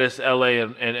sucks that it's LA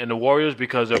and the Warriors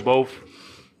because they're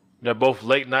both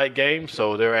late night games,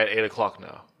 so they're at 8 o'clock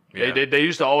now. Yeah. They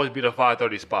used to always be the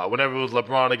 5:30 spot. Whenever it was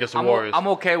LeBron against the Warriors. I'm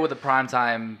okay with the prime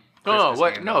time. No, Christmas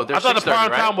what? game, No, though. they're I thought the 6:30,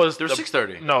 prime right? time was They're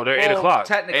 6:30. No, they're 8 Well, o'clock.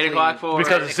 Technically, 8 o'clock for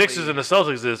Because the Sixers and the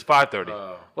Celtics is 5:30.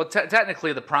 Well,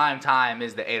 technically, the prime time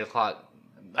is the 8 o'clock.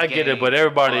 I get it, game, but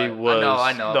everybody but- was.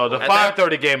 I know. No, the At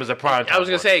 5:30 game is a prime time. I was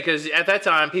gonna one. say because at that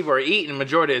time people are eating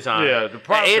majority of the time. Yeah, the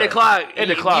prime At 8 time. o'clock. 8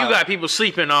 you o'clock. got people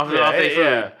sleeping off their food.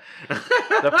 yeah.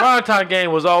 The primetime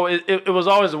game was always it was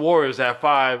always the Warriors at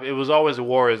 5. It was always the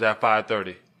Warriors at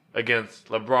 5:30 against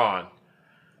LeBron.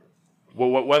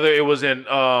 Whether it was in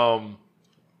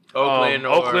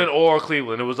Oakland or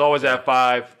Cleveland, it was always at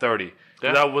 5:30.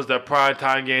 Yeah. That was the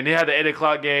primetime game. They had the 8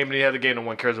 o'clock game, and they had the game no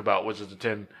one cares about, which is the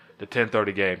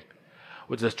 10:30 game,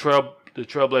 which is the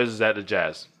Trailblazers at the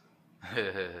Jazz.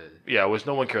 Yeah, which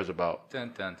no one cares about.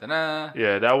 Dun, dun, dun, dun.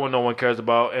 Yeah, that one no one cares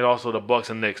about, and also the Bucks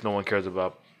and Knicks no one cares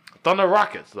about. Thunder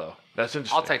Rockets though, that's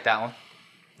interesting. I'll take that one.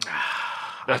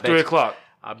 That's bet 3 you- o'clock.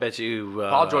 I bet you.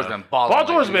 Paul George's been balling. Paul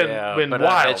George's lately. been but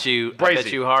wild. I bet you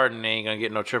crazy. Harden ain't gonna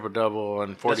get no triple double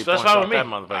and 40 That's points fine off with me. that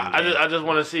motherfucker. I just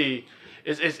want to see.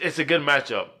 It's a good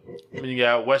matchup. I mean, you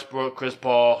got Westbrook, Chris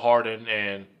Paul, Harden,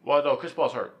 and Well, no, Chris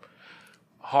Paul's hurt.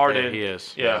 Harden, Yeah, he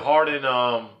is. Yeah, Harden.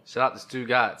 Shout out to Stu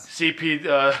Gotts.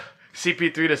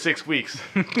 CP3 to 6 weeks.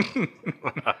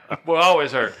 Boy,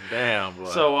 always hurt. Damn, boy.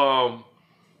 So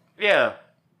yeah,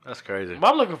 that's crazy.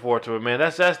 I'm looking forward to it, man.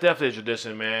 That's definitely a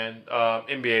tradition, man.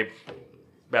 NBA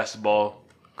basketball,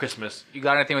 Christmas. You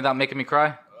got anything without making me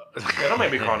cry? Yeah, don't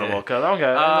make me cry no more, cuz I don't got.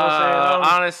 You know what I'm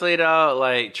saying? Honestly, though,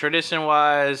 like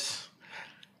tradition-wise,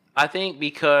 I think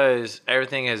because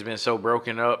everything has been so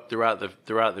broken up throughout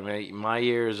my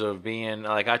years of being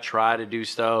like, I try to do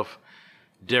stuff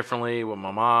differently with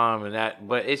my mom and that,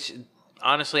 but it's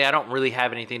honestly, I don't really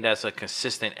have anything that's a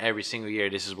consistent every single year.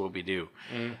 This is what we do.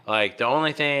 Like the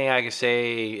only thing I can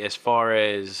say as far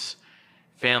as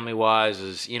family wise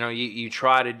is, you know, you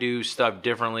try to do stuff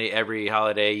differently every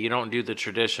holiday. You don't do the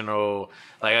traditional,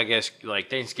 like I guess like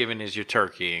Thanksgiving is your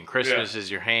turkey and Christmas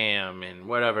is your ham and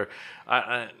whatever.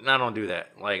 I don't do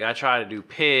that. Like I try to do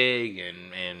pig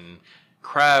and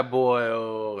crab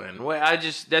boil and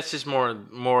that's just more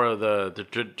of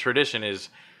the tradition is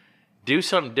do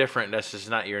something different. That's just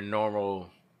not your normal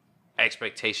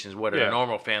expectations. What a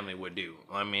normal family would do.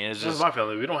 I mean, it's This just is my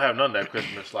family. We don't have none of that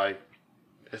Christmas. Like,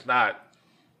 it's not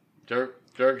jerk,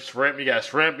 shrimp. You got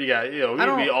shrimp. You got,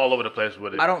 we be all over the place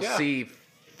with it. I don't see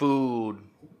food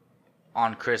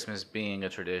on Christmas being a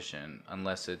tradition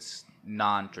unless it's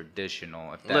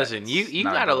non-traditional. Listen, you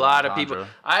got a lot of people.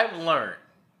 I've learned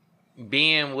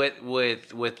being with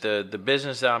the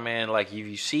business that I'm in, like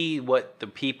you see what they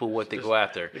go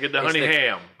after. You get the honey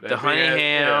ham. The honey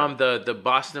ham, the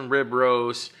Boston rib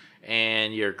roast,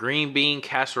 and your green bean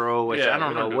casserole, which I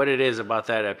don't know what it is about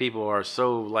that people are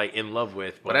so like in love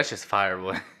with. But that's just fire,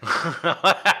 boy.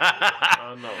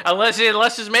 Unless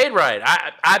it's made right.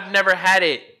 I've never had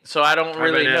it, so I don't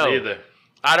really know. Either.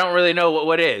 I don't really know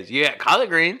what it is. You got collard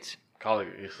greens.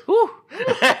 Collard greens. Whew.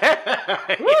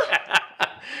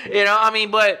 You know, I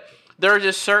mean, but there are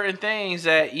just certain things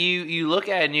that you look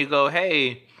at and you go,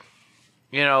 hey,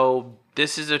 you know,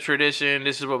 this is a tradition.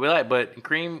 This is what we like. But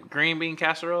green bean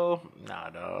casserole, no,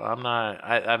 I'm not.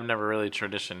 I've never really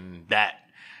traditioned that.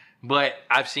 But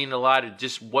I've seen a lot of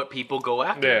just what people go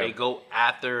after. Yeah. They go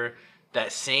after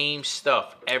that same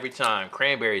stuff every time.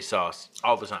 Cranberry sauce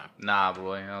all the time. Nah,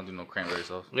 boy, I don't do no cranberry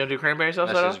sauce. You don't do cranberry sauce?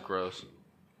 That's just gross.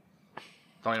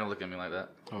 Don't even look at me like that.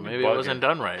 Well, maybe it wasn't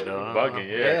done right, though. Bugging,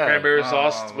 yeah. Cranberry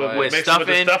sauce boy. With mixed stuffing.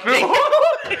 with the stuffing.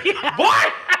 Boy!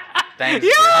 Thanks.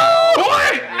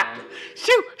 Boy!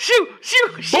 Shoot!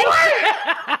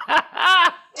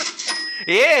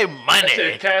 Yeah, money. That's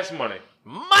it, cash money.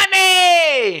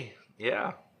 Money!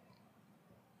 Yeah.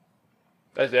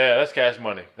 That's cash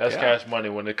money. That's Yeah. cash money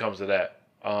when it comes to that.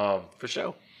 For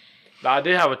sure. Now, I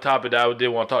did have a topic that I did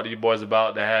want to talk to you boys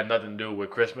about that had nothing to do with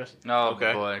Christmas. No,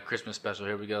 Okay. boy, Christmas special.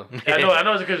 Here we go. I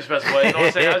know it's a Christmas festival. You know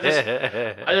what I'm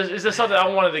saying? It's just something I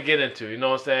wanted to get into. You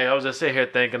know what I'm saying? I was just sitting here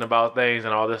thinking about things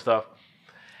and all this stuff.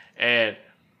 And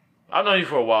I've known you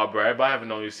for a while, Brad, but I haven't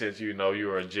known you since you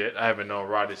were a jit. I haven't known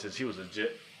Roddy since he was a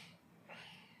jit.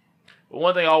 But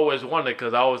one thing I always wondered,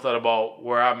 because I always thought about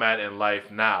where I'm at in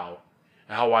life now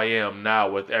and how I am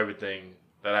now with everything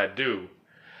that I do.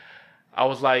 I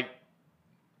was like,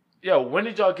 yo, when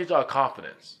did y'all get y'all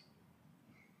confidence?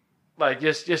 Like,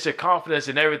 just your confidence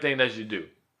in everything that you do.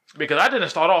 Because I didn't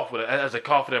start off with it as a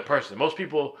confident person. Most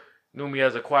people knew me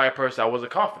as a quiet person. I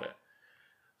wasn't confident.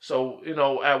 So,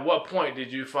 at what point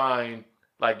did you find,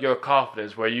 like, your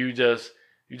confidence where you just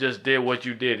did what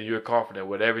you did and you were confident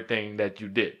with everything that you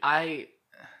did? I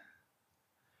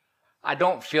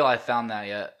don't feel I found that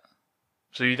yet.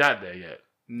 So you're not there yet.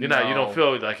 You No. don't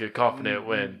feel like you're confident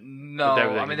when... No, with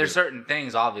everything I mean you there's do. certain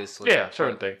things, obviously. Yeah,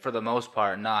 certain things. For the most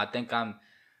part, no. I think I'm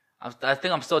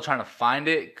still trying to find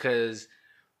it because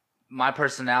my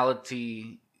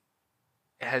personality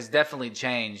has definitely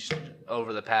changed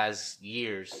over the past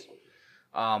years.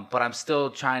 But I'm still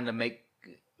trying to make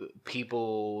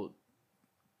people,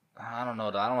 I don't know,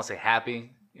 I don't want to say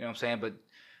happy, you know what I'm saying, but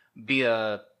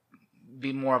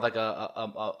be more of like I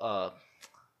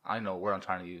don't know what word I'm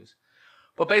trying to use.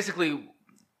 But basically,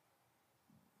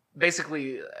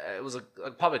 it was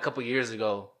probably a couple years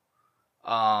ago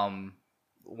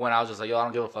when I was just like, yo, I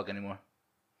don't give a fuck anymore.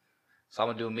 So I'm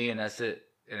going to do me and that's it.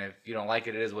 And if you don't like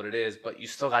it, it is what it is. But you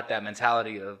still got that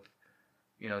mentality of,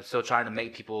 still trying to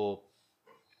make people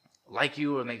like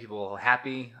you or make people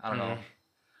happy. I don't know.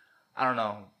 I don't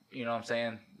know. You know what I'm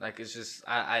saying? Like, it's just,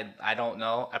 I don't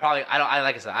know. Like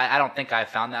I said, I don't think I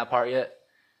found that part yet.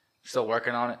 Still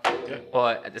working on it. Yeah.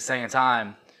 But at the same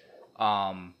time,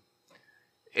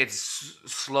 it's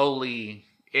slowly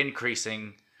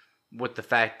increasing with the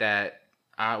fact that,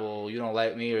 you don't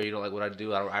like me or you don't like what I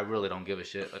do. I really don't give a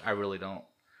shit. Like, I really don't.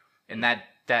 And that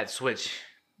switch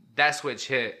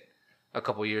hit a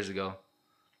couple years ago,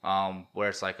 where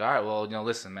it's like, all right, well,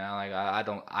 listen, man, like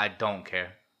I don't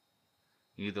care.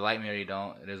 You either like me or you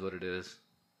don't. It is what it is.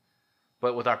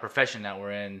 But with our profession that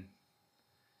we're in,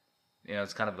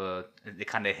 it's kind of it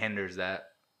kind of hinders that.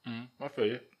 I feel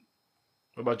you.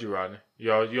 What about you, Rodney?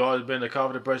 You always been the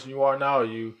confident person you are now, or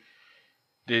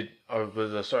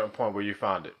was there a certain point where you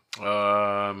found it?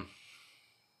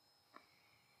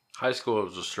 High school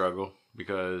was a struggle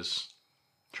because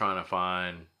trying to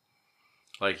find,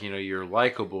 like, you're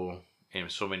likable in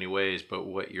so many ways, but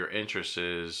what your interest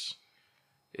is,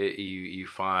 you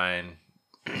find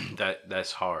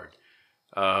that's hard.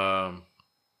 I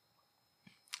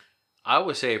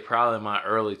would say probably my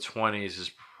early 20s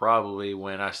is probably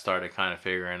when I started kind of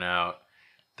figuring out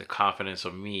the confidence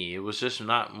of me. It was just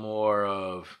not more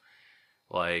of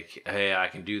like, hey, I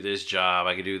can do this job,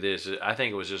 I can do this. I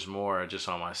think it was just more just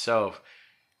on myself,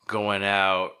 going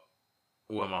out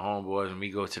with my homeboys and we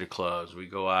go to the clubs, we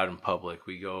go out in public,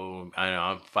 we go,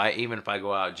 even if I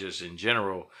go out just in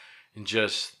general, and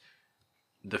just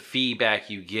the feedback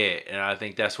you get. And I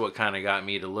think that's what kind of got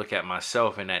me to look at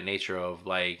myself in that nature of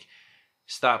like,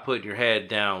 stop putting your head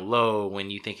down low when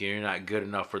you think you're not good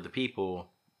enough for the people.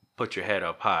 Put your head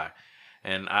up high.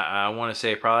 And I want to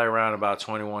say probably around about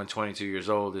 21, 22 years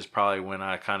old is probably when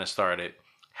I kind of started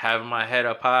having my head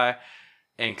up high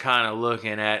and kind of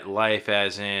looking at life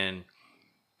as in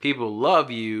people love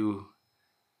you,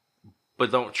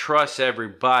 but don't trust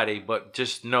everybody, but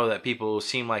just know that people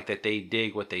seem like that they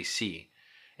dig what they see.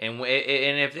 And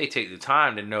if they take the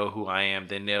time to know who I am,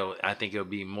 then I think it'll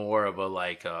be more of a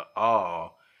like awe.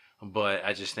 But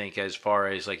I just think as far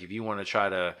as like if you want to try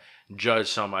to judge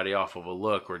somebody off of a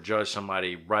look or judge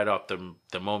somebody right off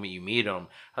the moment you meet them,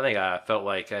 I think I felt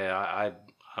like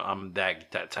I'm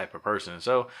that type of person.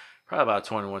 So probably about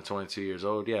 21, 22 years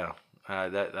old, yeah,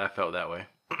 I felt that way.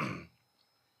 I'm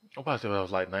about to say when I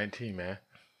was like 19, man.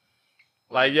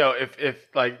 Like, yo, if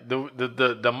like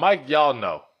the Mike y'all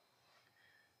know,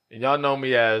 and y'all know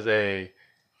me as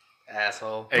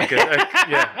Asshole.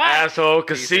 Asshole,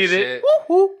 conceited.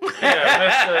 Bitch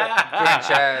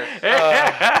ass.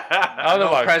 I don't know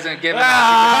about present given.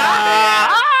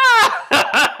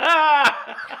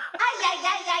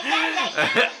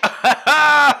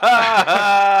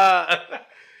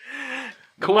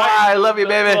 Kawhi, I love you,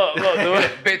 baby.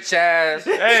 Look, Bitch ass.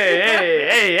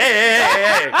 Hey.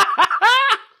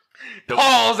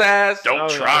 Paul's ass. Don't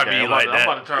try me like that.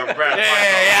 I'm about to turn Brad Mike.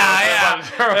 Yeah. I'm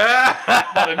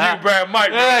about to mute Brad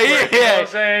Mike. Yeah. You know what I'm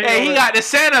saying? Hey, he got the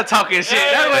Santa talking shit.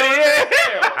 That's what he is.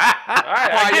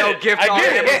 Buy your gift on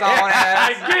Amazon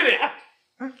ass.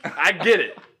 I get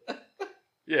it.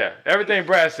 Yeah, everything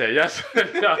Brad said. Yes.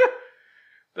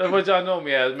 That's what y'all know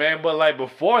me as, man. But like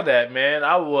before that, man,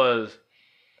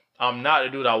 I'm not the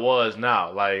dude I was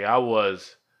now. Like I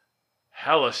was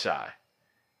hella shy.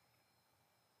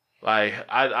 Like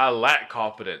I lack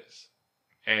confidence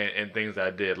in things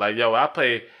I did. Like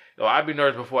I'd be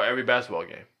nervous before every basketball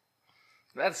game.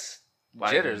 That's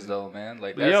jitters though, man.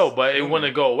 Like but it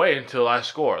wouldn't go away until I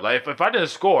score. Like if I didn't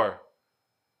score,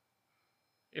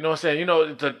 you know what I'm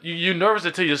saying? You're nervous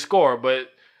until you score,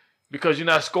 but because you're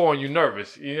not scoring, you're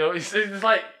nervous. It's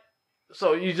like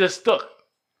so you just stuck.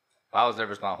 I was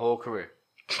nervous my whole career.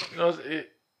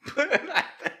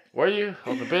 Were you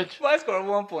on the bench? Well, I scored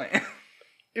 1 point.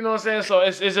 You know what I'm saying? So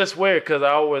it's just weird because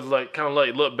I always like kind of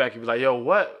like look back and be like,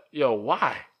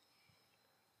 why?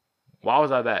 Why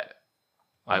was I that?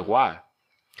 Like why?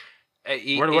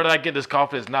 Where did I get this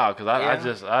confidence now? Because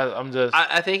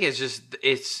I think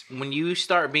it's when you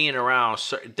start being around.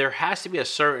 There has to be a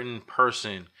certain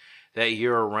person that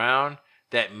you're around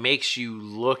that makes you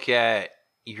look at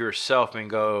yourself and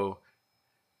go,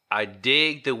 I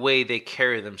dig the way they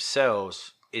carry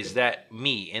themselves. Is that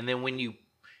me? And then when you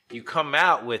come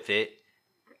out with it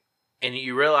and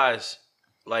you realize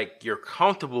like you're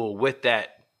comfortable with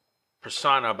that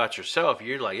persona about yourself,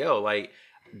 you're like,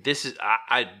 this is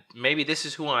maybe this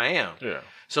is who I am. Yeah.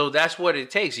 So that's what it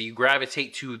takes. You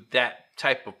gravitate to that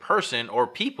type of person or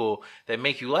people that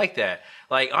make you like that.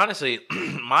 Like honestly,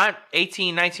 my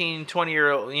 18, 19,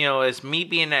 20-year-old, as me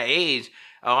being that age,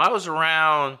 I was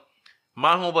around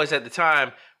my homeboys at the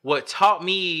time. What taught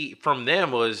me from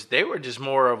them was they were just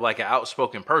more of like an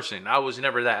outspoken person. I was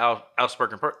never that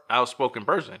outspoken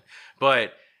person,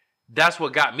 but that's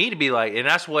what got me to be like, and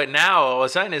that's what now all of a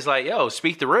sudden is like,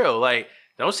 speak the real. Like,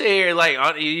 don't sit here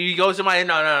like you go to somebody.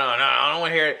 No, I don't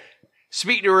want to hear it.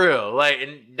 Speak the real. Like,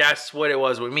 and that's what it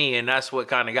was with me, and that's what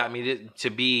kind of got me to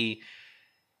be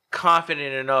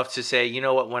confident enough to say, you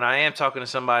know what, when I am talking to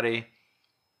somebody,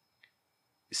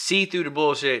 see through the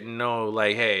bullshit and know,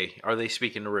 like, hey, are they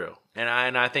speaking the real? And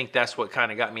I think that's what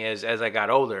kind of got me as I got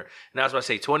older. And that's why I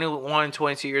say 21,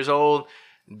 22 years old,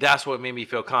 that's what made me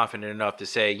feel confident enough to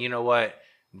say, you know what,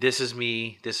 this is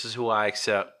me, this is who I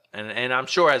accept. And I'm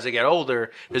sure as I get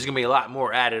older, there's gonna be a lot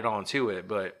more added on to it.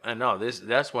 But I know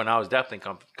that's when I was definitely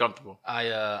comfortable.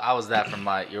 I was that from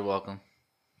Mike. You're welcome.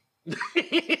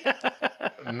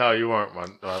 No, you weren't, my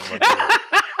dude.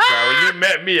 When you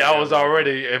met me, I was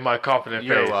already in my confident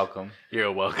You're phase. welcome.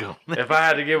 You're welcome. If I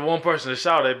had to give one person a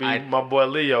shout, it'd be my boy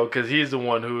Leo, because he's the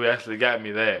one who actually got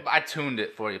me there. I tuned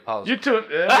it for you. Pause. You too.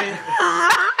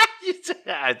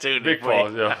 I tuned Big it for you.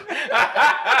 pause, yo.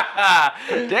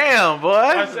 Damn, boy.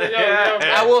 I said, yo,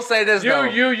 I will say this though.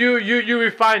 You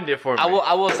refined it for me.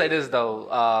 I will say this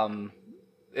though.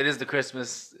 It is the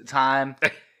Christmas time.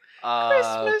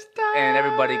 Christmas time. And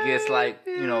everybody gets like,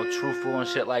 truthful and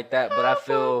shit like that. But I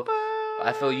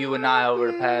feel you and I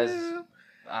over the past,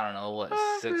 I don't know, what,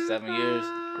 6-7 years,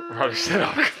 Probably shit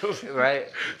off. right?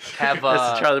 Have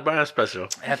That's the Charlie Brown special.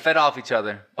 have fed off each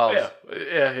other. Both. Yeah.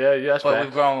 That's But fact.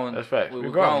 we've grown. That's fact. We've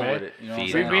We've grown grown, with man. it. You know what I'm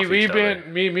Feeding saying? off We've each been other.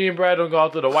 me and Brad done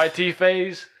gone through the white tee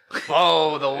phase.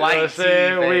 Oh, the You know what white I'm tee.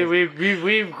 saying? phase.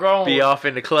 We've grown. Be off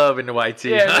in the club in the white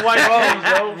tee. Yeah, the white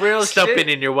tees, yo. Real Stumping shit.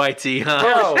 in your white tee, huh?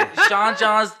 Bro. Sean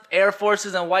John's Air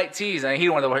Forces and white tees. I mean, he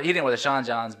didn't wear the Sean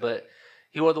Johns, but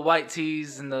he wore the white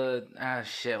tees and the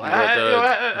shit. What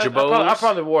happened? the Jabos? I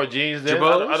probably wore jeans then.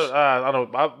 Jabos? I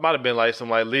might have been like some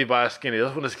like Levi skinny.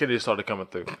 That's when the skinnies started coming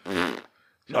through. So I might have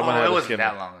No, had it the wasn't skinny.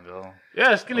 that long ago.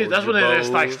 Yeah, skinnies. That's when it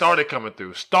just like Jabos. started coming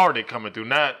through.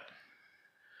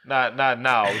 Not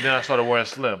now. Then I started wearing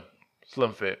slim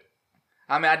fit.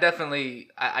 I mean, I definitely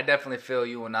feel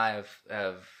you and I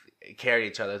have carried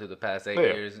each other through the past 8 Yeah,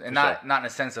 years, and for not in a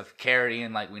sense of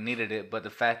carrying like we needed it, but the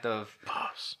fact of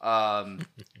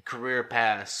career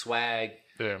path, swag,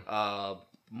 Yeah.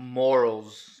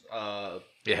 morals,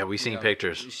 Yeah, we seen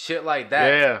pictures. shit like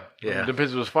that. Yeah. The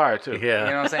pictures was fire too. Yeah.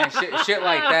 You know what I'm saying? shit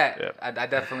like that. Yeah. I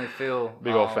definitely feel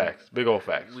Big old facts. Big old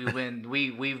facts. We've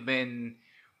been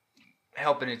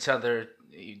helping each other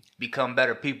become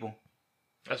better people.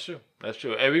 That's true.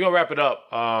 Hey, we gonna wrap it up.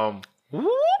 I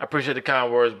appreciate the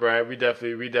kind words, Brad. We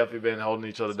definitely been holding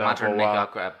each other My down turn for to a make while. y'all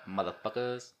crap,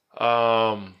 motherfuckers.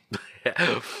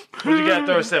 What you got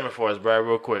third segment for us, Brad?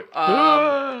 Real quick.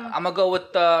 I'm gonna go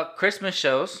with Christmas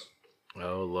shows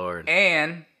Oh Lord.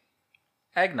 and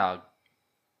eggnog.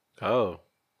 Oh.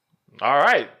 All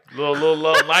right, little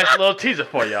nice little teaser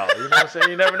for y'all. You know what I'm saying?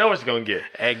 You never know what you're gonna get.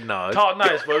 Eggnog. Talk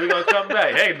nice, boy. We gonna come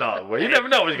back. Eggnog, boy. You never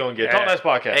know what you're gonna get. Talk nice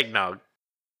podcast. Eggnog.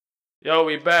 Yo,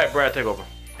 we back. Brad, take over.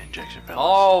 Injection fellas.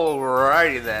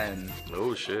 Alrighty then.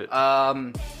 Oh shit.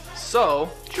 So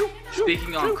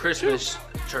speaking on Christmas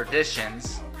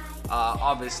traditions,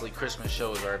 obviously Christmas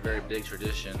shows are a very big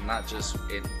tradition, not just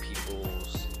in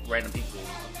random people's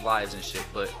lives and shit,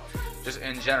 but just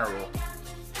in general.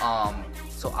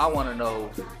 So I want to know,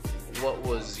 what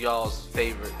was y'all's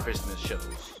favorite Christmas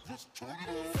shows? So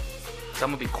I'm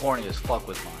gonna be corny as fuck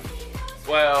with mine.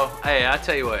 Well, hey, I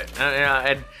tell you what,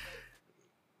 and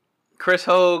Chris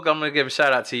Hogue, I'm gonna give a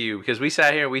shout out to you because we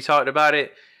sat here and we talked about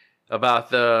it,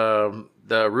 about the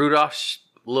Rudolph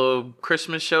little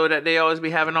Christmas show that they always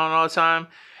be having on all the time.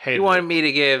 Hated He wanted it. me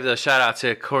to give the shout out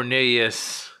to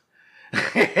Cornelius.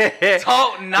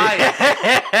 Talk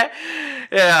nice.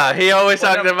 Yeah, he always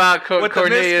talking about with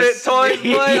Cornelius. the Misfit toys,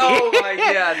 boy. Oh my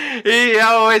god. He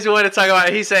always want to talk about.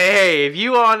 He say, "Hey, if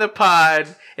you on the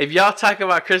pod, if y'all talk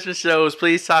about Christmas shows,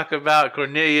 please talk about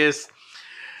Cornelius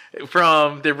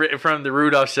from the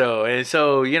Rudolph show." And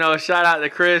so, shout out to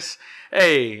Chris.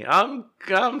 Hey, I'm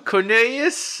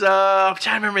Cornelius. I'm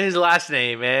trying to remember his last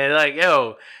name, man. Like,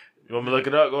 yo, You want me to look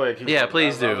it up? Go ahead. Keep yeah, going.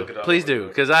 please I'll do, look it up. please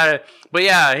do, but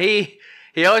yeah, he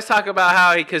always talk about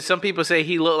how because some people say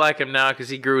he looked like him now because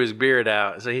he grew his beard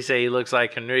out, so he say he looks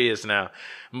like Cornelius now.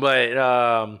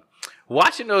 But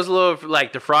watching those little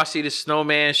like the Frosty the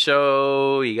Snowman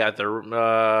show, you got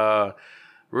the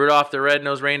Rudolph the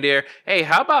Red-Nosed Reindeer. Hey,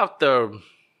 how about y'all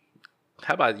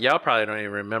probably don't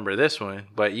even remember this one,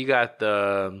 but you got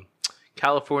the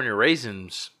California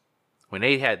Raisins when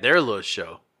they had their little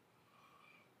show.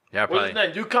 Yeah, What's his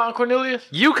name? Yukon Cornelius?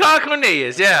 Yukon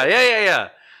Cornelius. Yeah.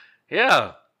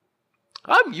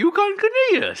 I'm Yukon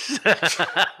Cornelius.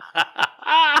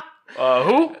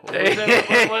 Who?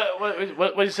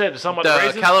 What you said? Something about the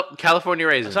raisins? California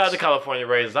Raisins. Shout out to California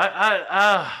Raisins.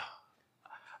 I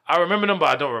remember them, but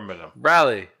I don't remember them.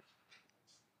 Bradley.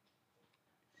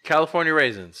 California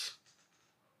Raisins.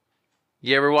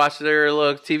 You ever watch their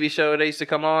little TV show they used to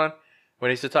come on? When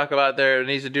they used to talk about they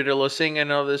used to do their little singing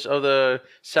of the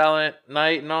Silent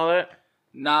Night and all that?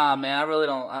 Nah, man, I really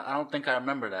don't. I don't think I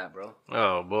remember that, bro.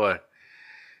 Oh boy,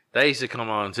 that used to come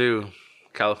on too.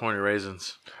 California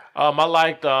Raisins. I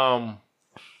liked Hey, I'm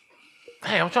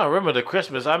trying to remember the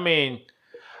Christmas. I mean,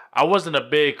 I wasn't a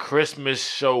big Christmas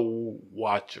show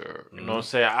watcher. You know what I'm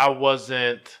saying? I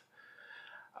wasn't.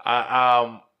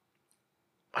 I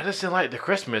just didn't like the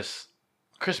Christmas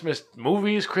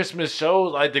movies, Christmas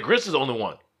shows. Like the Grinch is the only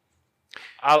one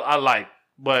I like.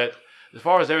 But as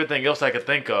far as everything else I could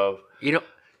think of, You know,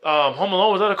 Home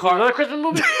Alone, was that a Christmas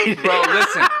movie? Bro,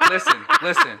 listen.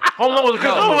 Home Alone was a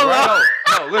Christmas movie, right?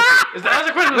 No, listen. That's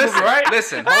a Christmas Listen, movie, right?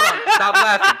 listen. Hold on. Stop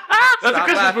laughing. That's a Stop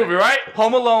Christmas laughing. movie, right?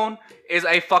 Home Alone is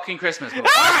a fucking Christmas movie.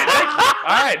 All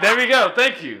right, there we go.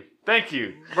 Thank you.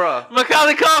 Bruh.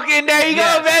 Macaulay Culkin. There you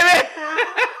go, baby.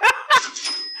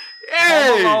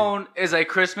 Home Alone is a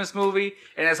Christmas movie,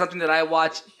 and it's something that I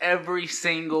watch every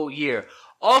single year.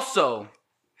 Also,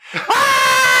 the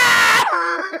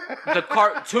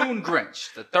cartoon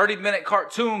Grinch, the 30-minute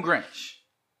cartoon Grinch,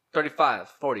 35,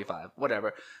 45,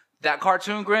 whatever. That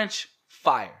cartoon Grinch,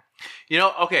 fire. You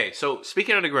know, okay, so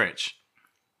speaking of the Grinch,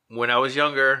 when I was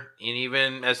younger, and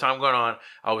even as time going on,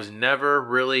 I was never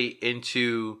really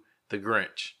into the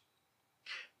Grinch.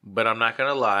 But I'm not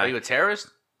going to lie. Are you a terrorist?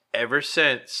 Ever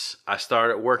since I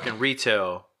started working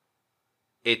retail,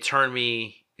 it turned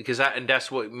me, and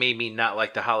that's what made me not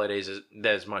like the holidays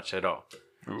as much at all.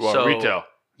 Well, retail.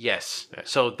 Yes.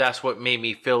 So that's what made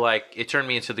me feel like it turned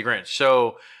me into the Grinch.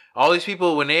 So all these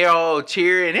people, when they all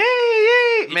cheer and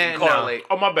hey, man, no. correlate.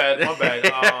 Oh, my bad. Now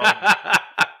that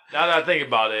I think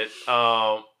about it,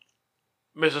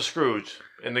 Mr. Scrooge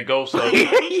and the ghost of all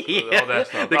that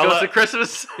stuff. The Ghost of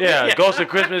Christmas. Yeah, Ghost of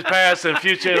Christmas Past and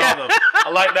Future and all them. I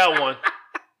like that one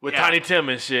with Tiny Tim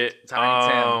and shit.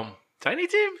 Tiny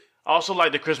Tim? I also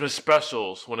like the Christmas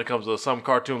specials when it comes to some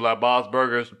cartoons like Bob's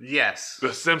Burgers, Yes.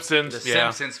 The Simpsons, The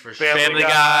Simpsons for sure. Family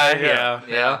Guy.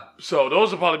 Yeah. So those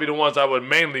would probably be the ones I would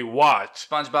mainly watch.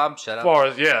 SpongeBob, shut As up. far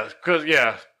as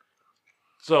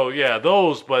So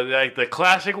those, but like the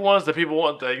classic ones that people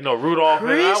want, Rudolph.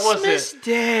 Christmas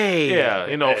Day.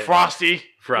 Frosty.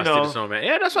 Frosty the Snowman.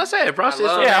 Yeah, that's what I said. Frosty the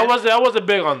love Snowman. I wasn't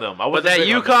big on them. But that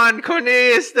Yukon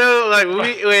Cornelius though, like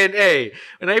when they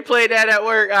played that at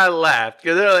work, I laughed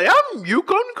because they're like, "I'm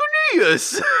Yukon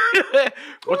Cornelius."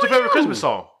 What's your favorite Christmas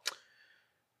song?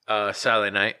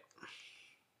 Silent Night.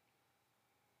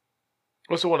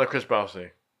 What's the one that Chris Brown sing?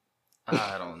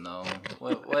 I don't know.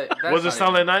 What? Was it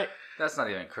Silent Night? That's not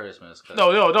even Christmas.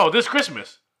 No. This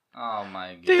Christmas. Oh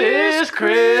my god. This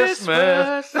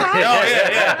Christmas.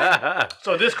 yeah.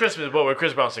 So this Christmas, what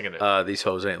Chris Brown singing it? These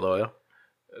hoes ain't loyal.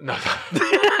 No.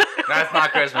 That's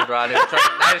not Christmas, Roddy.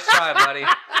 Nice try, buddy.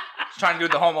 Just trying to do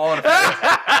the Home Alone effect.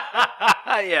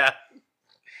 Yeah.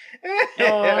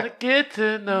 I want to get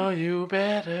to know you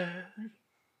better.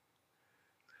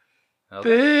 Okay.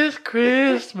 This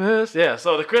Christmas. Yeah,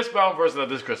 so the Chris Brown version of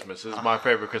This Christmas is my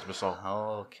favorite Christmas song.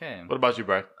 Okay. What about you,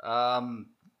 Brad?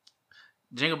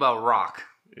 Jingle Bell Rock.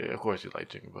 Yeah, of course you like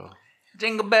Jingle Bell.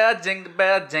 Jingle bell, jingle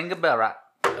bell, jingle bell rock.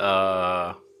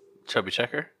 Chubby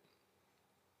Checker.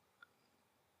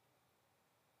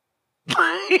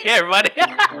 Yeah, everybody. He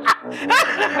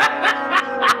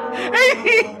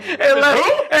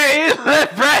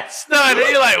let Brad stun.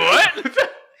 He's like, what?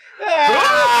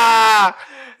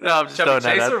 No, I'm just Chubby throwing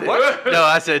that Chaser? out there. What? No,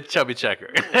 I said Chubby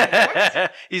Checker.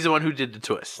 He's the one who did the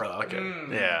twist. Oh, okay.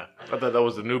 Yeah. I thought that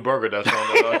was the new burger that's on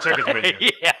the Checkers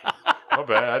menu. Yeah. My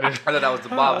bad. I didn't. I thought that was the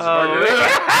Bob's Burger.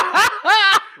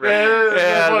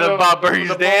 Yeah, the Bob Burgers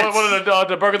the, dance. One of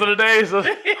the burgers of the days. All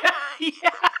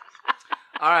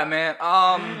right, man.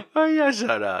 Oh yeah,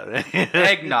 shut up.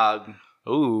 Eggnog.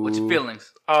 Ooh. What's your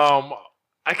feelings?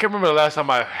 I can't remember the last time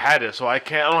I had it, so I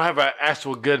don't have an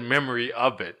actual good memory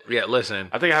of it. Yeah, listen.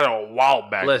 I think I had it a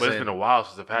while back, but Listen, it's been a while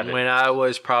since I've had it. When I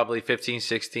was probably 15,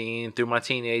 16, through my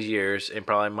teenage years, and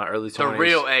probably my early 20s. The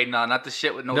real eggnog, not the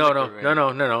shit with no liquor in it.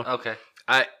 No. Okay.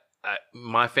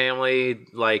 My family,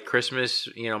 like Christmas,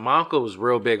 my uncle was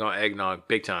real big on eggnog,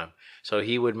 big time. So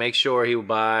he would make sure he would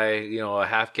buy, a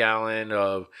half gallon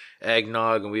of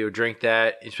eggnog, and we would drink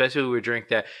that. Especially we would drink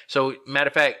that. So matter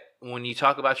of fact, when you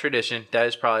talk about tradition, that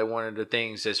is probably one of the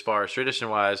things as far as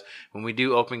tradition-wise. When we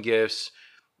do open gifts,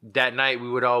 that night we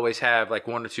would always have like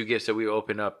one or two gifts that we would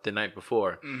open up the night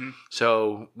before. Mm-hmm.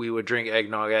 So we would drink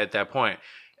eggnog at that point.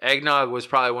 Eggnog was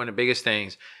probably one of the biggest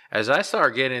things. As I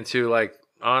started getting into like,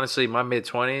 honestly, my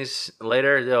mid-20s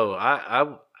later,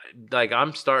 I'm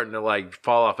starting to like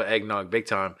fall off of eggnog big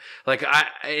time. Like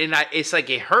it's like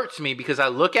it hurts me because I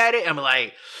look at it, I'm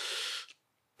like,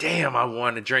 damn, I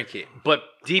want to drink it. But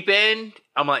deep in,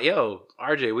 I'm like, yo,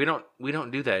 RJ, we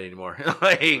don't do that anymore.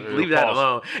 Like, leave that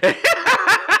alone.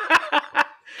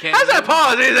 How's that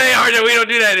pause? They say, we don't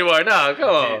do that anymore. No, come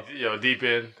on. Deep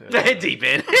in. Deep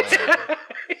in.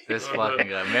 This fucking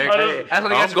guy. Merry That's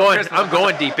what he got I'm you for going. Christmas. I'm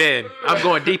going deep in. I'm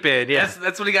going deep in. Yeah.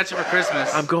 That's what he got you for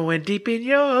Christmas. I'm going deep in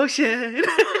your ocean.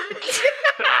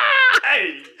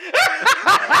 Hey.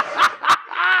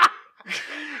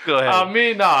 Go ahead.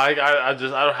 Me, no, I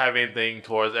don't have anything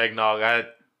towards eggnog.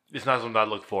 It's not something I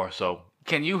look for. So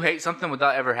Can you hate something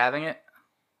without ever having it?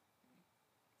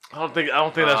 I don't think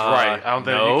that's right. I don't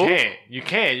think no. you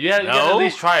can't. You gotta at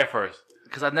least try it first.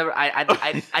 Because I've never. I But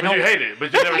don't you hate it,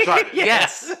 but you never tried it.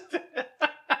 Yes.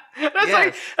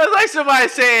 That's like somebody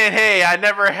saying, "Hey, I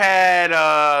never had."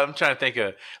 I'm trying to think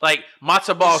of like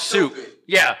matzo ball soup.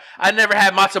 Yeah, I never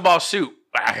had matzo ball soup.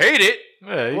 I hate it.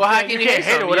 Yeah, Well, how can you hate hate it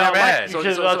something without you never like had? it? So, You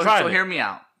just so, without so, trying so it. hear me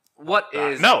out. What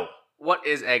is No, What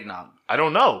is eggnog? I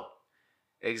don't know.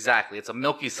 Exactly. It's a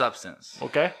milky substance,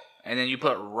 Okay, and then you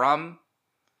put rum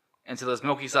into this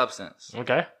milky substance.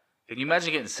 okay. Can you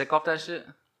imagine getting sick off that shit?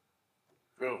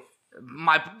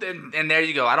 And there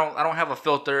you go. I don't have a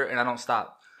filter, and I don't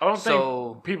stop. I don't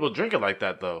So- think people drink it like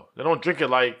that though. They don't drink it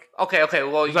like Okay.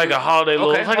 Well, it's like a holiday.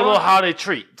 It's like a little holiday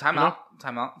treat. Time you know? out.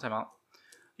 Time out.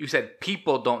 You said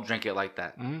people don't drink it like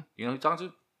that. Mhm. You know who you're talking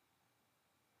to?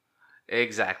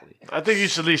 Exactly. I think you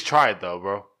should at least try it though,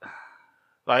 bro.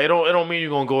 Like it don't mean you're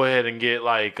gonna go ahead and get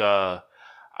like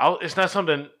it's not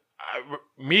something.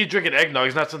 Me drinking eggnog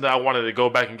is not something I wanted to go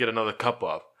back and get another cup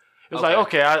of. It was like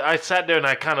okay, I sat there and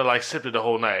I kind of like sipped it the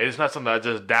whole night. It's not something I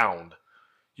just downed.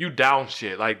 You down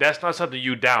shit like that's not something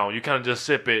you down. You kind of just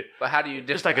sip it But how do you?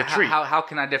 It's like a treat. How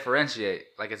can I differentiate?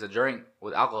 Like it's a drink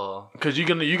with alcohol. because you're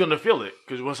gonna feel it.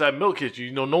 Because once that milk hits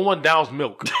you, no one downs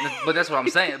milk. But that's what I'm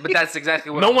saying. But that's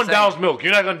exactly what No I'm one saying. downs milk.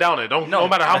 You're not gonna down it. No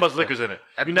matter how much liquor's in it.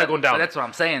 You're not gonna down But it. that's what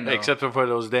I'm saying. Though. Except for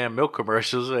those damn milk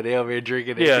commercials where they over here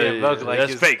drinking Yeah, damn yeah, milk yeah, like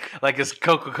that's it's fake. like it's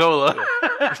Coca-Cola.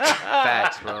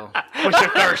 Facts, bro. Quench your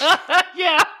thirst.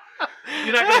 Yeah.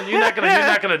 You're not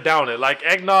gonna down it. Like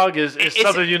eggnog is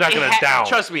something you're not gonna down.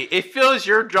 Trust me, it fills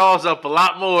your jaws up a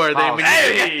lot more than when you.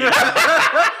 Hey!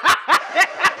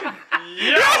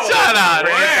 Yo! Shut up!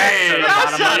 Hey!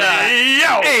 Shut up!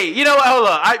 Yo! Hey, you know what? Hold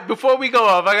on. Before we go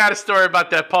off, I got a story about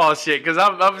that Paul shit because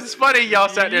it's funny y'all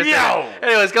sat there. Saying,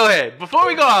 anyways, go ahead. Before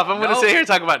we go off, I'm gonna No. sit here and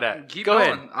talk about that. Keep go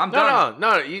going. ahead. I'm no, done.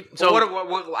 No. So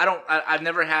I've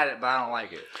never had it, but I don't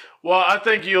like it. Well, I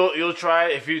think you'll try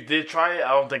it. If you did try it, I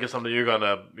don't think it's something you're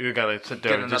gonna sit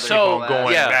there Get and just another keep on big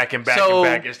going yeah. back and back So-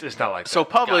 and back. It's not like So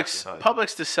that.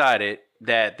 Publix decided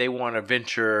that they want to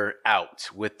venture out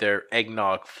with their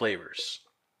eggnog flavors.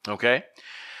 Okay,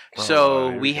 so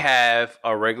here we we go. have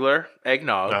a regular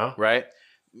eggnog, Uh-huh. right?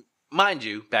 Mind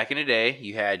you, back in the day,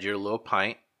 you had your little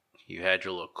pint, you had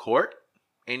your little quart,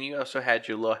 and you also had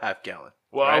your little half gallon.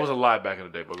 Well, I right? was alive back in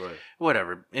the day, but go ahead.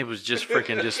 Whatever. It was just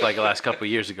freaking just like the last couple of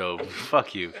years ago.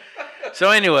 Fuck you. So,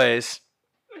 anyways,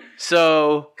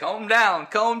 Calm down.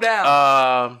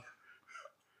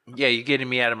 yeah, you're getting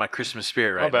me out of my Christmas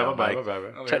spirit right My now, Mike.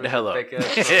 bad. Shut the hell up. Fake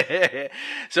ass.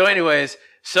 So, anyways,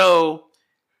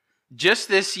 just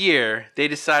this year, they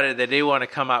decided that they want to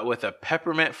come out with a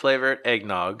peppermint flavored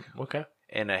eggnog Okay.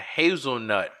 and a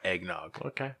hazelnut eggnog.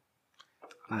 Okay.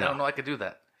 I don't know I could do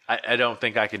that. I don't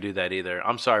think I can do that either.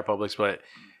 I'm sorry, Publix, but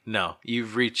no,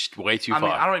 you've reached way too I mean,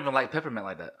 far. I don't even like peppermint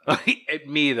like that.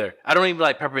 Me either. I don't even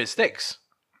like peppermint sticks.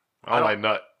 I don't like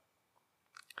nut.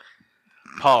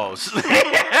 Pause.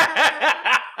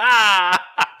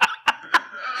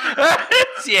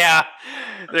 Yeah.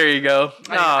 There you go.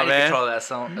 I No, need to man. control that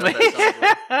sound.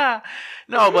 That sound.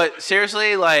 No, but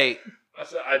seriously, like, I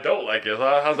said I don't like it.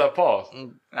 How's that pause?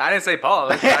 I didn't say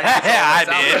pause.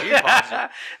 I did.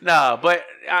 No, but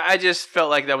I just felt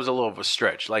like that was a little of a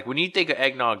stretch. Like, when you think of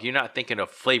eggnog, you're not thinking of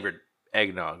flavored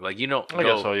eggnog. Like, you don't I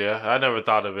guess so. Yeah, I never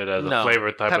thought of it as No. a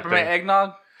flavor type of Peppermint thing.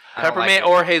 eggnog. I don't like peppermint it.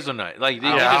 or hazelnut. Like, you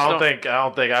Yeah, just I don't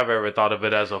think I've ever thought of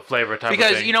it as a flavor type of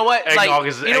because thing. you know what, Eggnog like,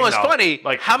 is you know what's eggnog. funny?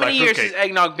 Like How many years fruitcake. has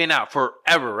eggnog been out?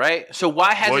 Forever, right? So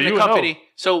why hasn't Well, the you would company?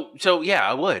 So yeah,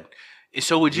 I would.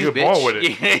 So would you, You're bitch? born with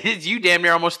it. You damn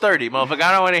near almost 30, motherfucker.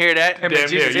 I don't want to hear that. Damn near,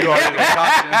 Jesus, you already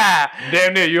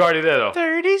damn near, you already there though.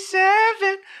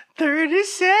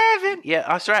 37. Yeah,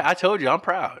 that's right. I told you, I'm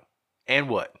proud. And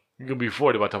what? You're gonna be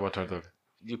 40 by the time I turn 30.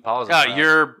 You pause.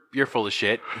 You're full of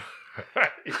shit.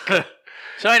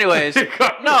 So, anyways,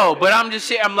 no, but I'm just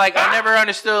saying, I'm like, I never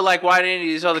understood like why any of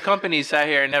these other companies sat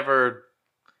here and never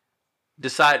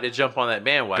decided to jump on that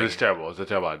bandwagon. It's terrible. It's a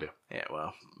terrible idea. Yeah,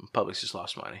 well, Publix just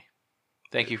lost money.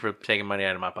 Thank you for taking money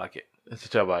out of my pocket. It's a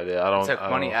terrible idea. I don't. Took I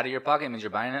money don't- out of your pocket means you're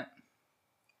buying it.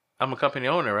 I'm a company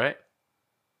owner, right?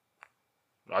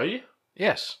 Are you?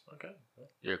 Yes. Okay.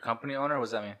 You're a company owner. What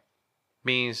does that mean?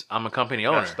 Means I'm a company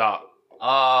Owner. owner. Stop.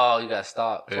 Oh, you got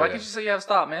stopped. So why Yeah. can't you say you have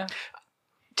stopped, man?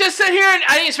 Just sit here and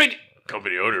I didn't expect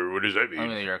company owner. What does that mean? I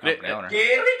mean, you're a company owner.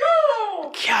 Here we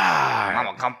go. God. I'm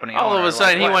a company owner. All of a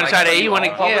sudden, he want to try to. He want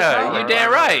to. Yeah, you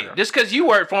damn right. Just because you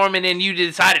work for him and then you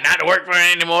decided not to work for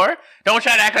him anymore, don't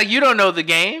try to act like you don't know the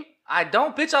game. I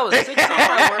don't, bitch. I was 16 when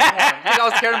I worked for him. You think I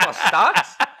was caring about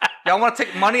stocks? Y'all want to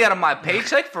take money out of my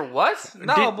paycheck for what?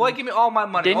 No, Did- boy, give me all my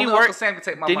money. Didn't Only you work? Uncle Sam can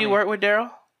take my Didn't money. you work with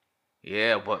Daryl?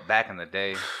 Yeah, but back in the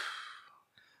day.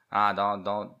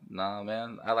 Don't, no,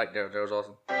 man. I like Daryl. Daryl's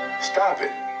awesome. Stop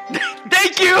it.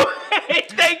 Thank you.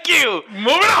 Thank you.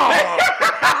 Moving on.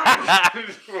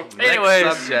 Anyways,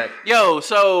 Next subject. yo,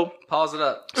 so Pause it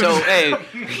up. hey,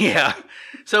 yeah.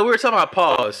 So we were talking about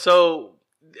pause. So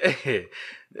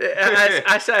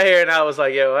I sat here and I was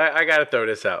like, yo, I got to throw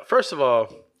this out. First of all,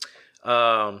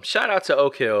 shout out to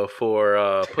Oak Hill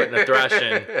for putting a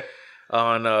thrashing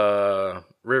on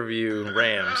Riverview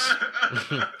Rams.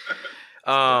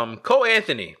 Cole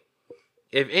Anthony,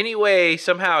 if any way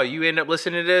somehow you end up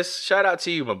listening to this, shout out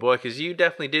to you, my boy, because you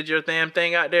definitely did your damn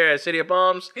thing out there at City of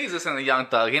Palms. He's listening to Young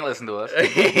Thug. He ain't listen to us.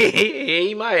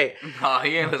 He might. No,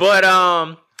 he ain't listening.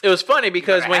 But it was funny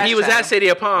because Better when he was hashtag at City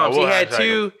of Palms, I will he had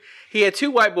hashtag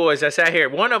two white boys that sat here.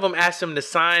 One of them asked him to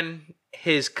sign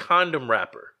his condom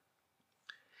wrapper.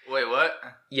 Wait, what?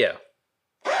 Yeah.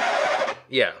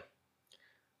 Yeah.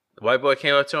 The white boy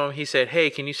came up to him. He said, hey,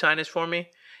 can you sign this for me?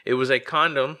 It was a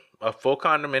condom, a full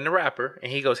condom in the wrapper.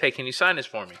 And he goes, hey, can you sign this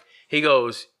for me? He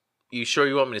goes, you sure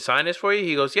you want me to sign this for you?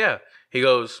 He goes, yeah. He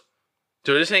goes,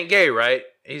 so this ain't gay, right?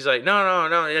 He's like, no,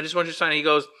 I just want you to sign it. He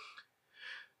goes,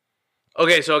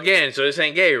 okay, so this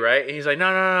ain't gay, right? And he's like,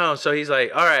 no. So he's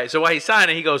like, all right. So while he's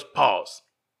signing, he goes, pause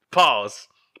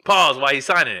while he's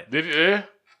signing it. Did you? Yeah.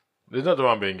 There's nothing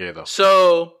wrong being gay though.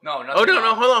 So, No, oh,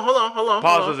 no, hold on.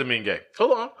 Pause doesn't mean gay.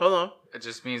 Hold on. It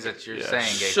just means that you're Yeah. saying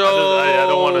gay. So- I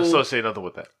don't want to associate nothing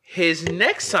with that. His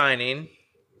next signing,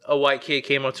 a white kid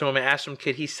came up to him and asked him,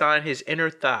 could he sign his inner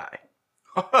thigh?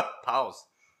 Pause.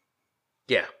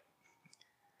 Yeah.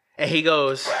 And he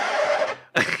goes,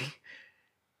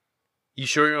 you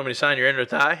sure you want me to sign your inner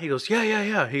thigh? He goes,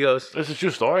 yeah. He goes, This is a true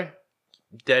story.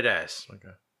 dead ass.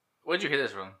 Okay. Where'd you hear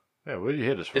this from? Yeah, where did you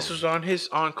hear this from? This was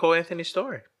on Cole Anthony's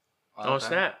story Oh, on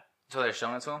Snap. So they're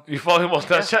showing it to him? You follow him on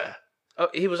Snapchat? Oh,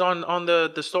 he was on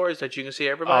the stories that you can see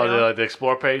everybody on. The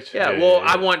Explore page? Yeah, well,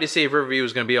 I wanted to see if Riverview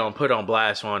was going to be put on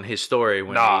blast on his story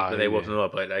when they he whooped him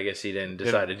up, but I guess he didn't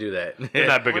decide to do that. They're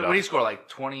not big What enough. did he score? Like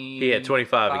 20? He had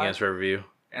 25 against Riverview.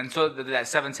 And so that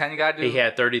 7-10 you got to do? He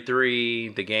had 33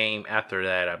 the game after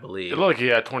that, I believe. It looked like he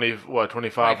had 25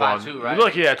 25 on. too, right? It looked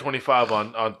like he had 25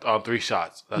 on 3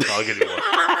 shots. That's how good he looked.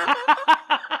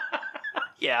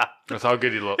 Yeah. That's how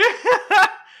good he looked.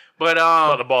 But,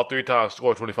 Caught the ball 3 times,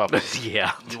 scored 25 points.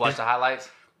 yeah. You watch the highlights?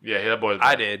 Yeah, that boy.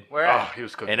 I did. Where Oh, at? he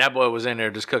was cooking. And that boy was in there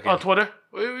just cooking. On Twitter?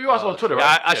 You also on Twitter, Yeah,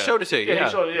 right? I showed it to you. Yeah, Yeah,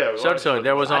 he showed it, yeah. Showed it to you.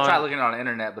 There was I tried on. looking on the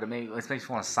internet, but it makes me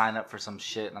want to sign up for some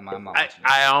shit. And I'm not I, watching it.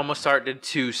 I almost started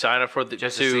to sign up for the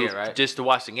Just to see it, right? just to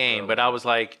watch the game, but I was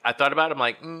like, I thought about it. I'm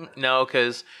like, no,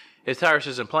 because if Tyrus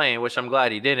isn't playing, which I'm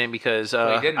glad he didn't, because he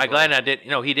didn't I'm glad I did.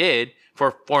 No, he did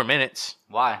for 4 minutes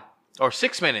Why? or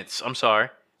 6 minutes. I'm sorry,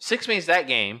 6 minutes that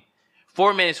game.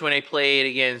 4 minutes when they played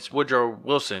against Woodrow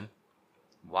Wilson.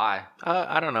 Why?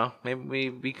 I don't know. Maybe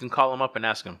we can call him up and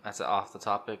ask him. That's off the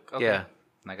topic. Okay. Yeah.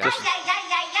 I got you.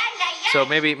 So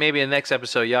maybe in the next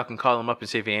episode y'all can call him up and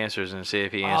see if he answers and see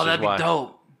if he answers Oh, that'd why. be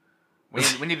dope.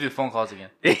 We need to do phone calls again.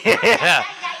 Yeah.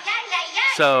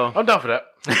 So I'm down for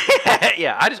that.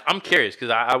 yeah, I'm curious because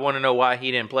I want to know why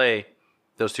he didn't play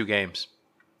those 2 games.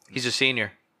 He's a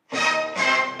senior.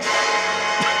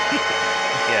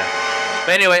 Yeah.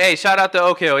 But anyway, hey, shout out to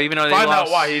Oak Hill, even though they Find lost.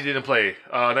 out why he didn't play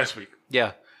next week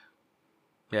Yeah.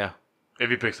 Yeah. if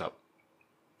he picks up.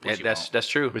 Yeah, that's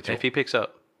true. too. If he picks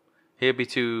up, he'll be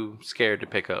too scared to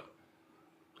pick up.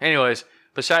 Anyways,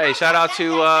 but shout out to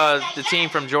the team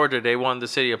from Georgia. They won the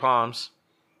City of Palms.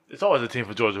 It's always a team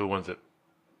for Georgia who wins it.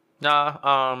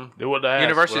 Nah, They won the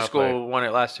University School won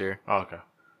it last year Oh, okay.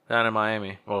 down in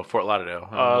Miami. Well, Fort Lauderdale.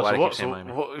 I don't know why So I keep saying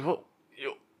Miami.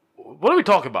 what are we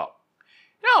talking about?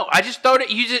 No, I just thought it.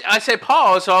 I said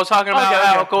pause, so I was talking about Okay,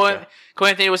 how okay. Cole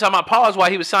Anthony was talking about pause while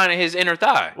he was signing his inner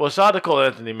thigh. Well, shout out to Cole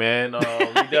Anthony, man. We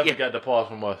definitely got the pause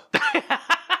from us. Best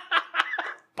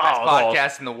Pause.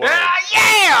 podcast in the world.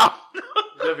 Yeah.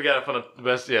 Definitely got it from the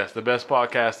best. Yes, the best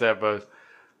podcast ever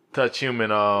touch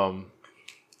humankind.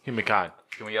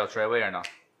 Can we yell Treyway or no?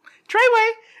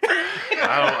 Treyway.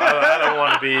 I don't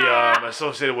want to be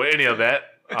associated with any of that.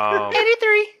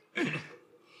 83.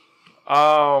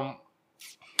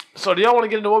 So do y'all want to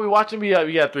get into what we watching? We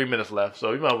got 3 minutes left,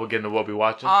 so we might as well get into what we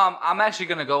watching. I'm actually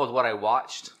gonna go with what I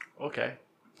watched. Okay.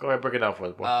 Go ahead, break it down for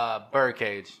us, boy.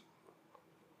 Birdcage.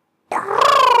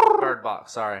 Bird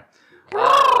Box. Sorry.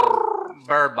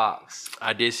 Bird Box.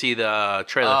 I did see the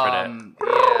trailer for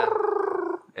that.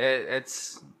 Yeah.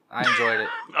 It's. I enjoyed it.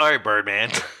 All right,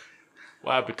 Birdman.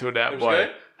 What happened to that was boy?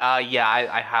 good? Yeah,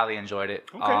 I highly enjoyed it.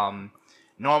 Okay.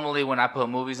 Normally when I put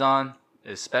movies on,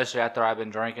 especially after I've been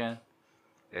drinking,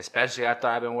 especially after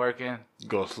I've been working,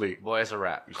 Go to sleep. boy, it's a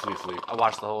wrap. You sleep. I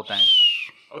watched the whole thing.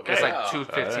 Okay. It's like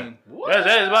 2:15.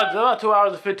 That's about 2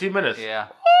 hours and 15 minutes. Yeah.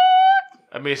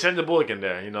 I mean, send the bullet in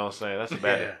there. You know what I'm saying? That's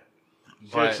bad. Yeah.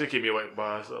 But- She keep me awake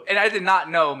by herself. And I did not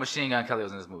know Machine Gun Kelly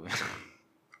was in this movie.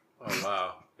 Oh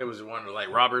wow! It was one of like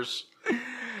robbers.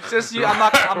 Just you, I'm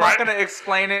not Right. gonna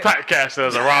explain it. Typecast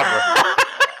as a robber.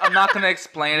 I'm not gonna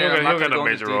explain it. I'm not gonna go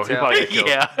into major role. He detail. probably get killed.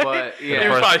 Yeah, But he was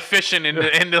yeah, probably fishing in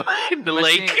the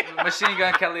lake. Machine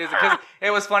Gun Kelly is because it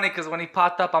was funny because when he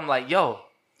popped up, I'm like, yo,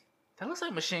 that looks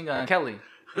like Machine Gun Kelly.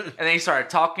 And then he started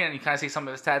talking, and you kind of see some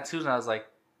of his tattoos, and I was like,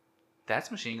 that's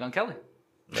Machine Gun Kelly.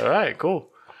 All right, cool.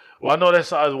 Well, I know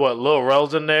that's what Lil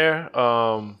Rel's in there.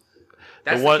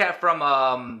 That's the one- cat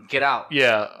from Get Out.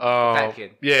 Yeah. Fat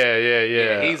kid.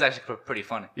 Yeah. He's actually pretty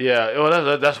funny. Yeah,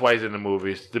 well, that's why he's in the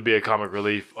movies, to be a comic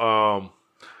relief. The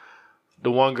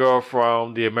one girl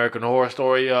from the American Horror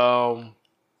Story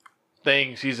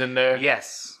thing, she's in there.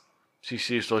 Yes. So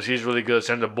she's really good.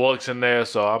 Sandra Bullock's in there,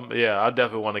 so I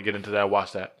definitely want to get into that.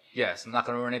 Watch that. Yes. I'm not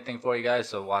gonna ruin anything for you guys,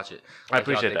 so watch it. I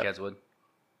appreciate y'all that. dickheads would.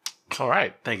 All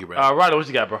right, Thank you, bro. Ryder, what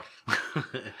you got, bro?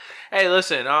 Hey,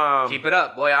 listen. Keep it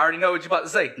up, boy. I already know what you're about to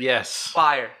say. Yes.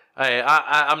 Fire. Hey,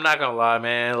 I'm not gonna lie,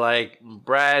 man. Like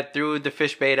Brad threw the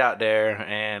fish bait out there,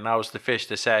 and I was the fish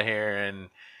that sat here and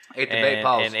Ate the bait,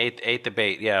 pause. and ate the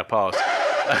bait. Yeah, pause.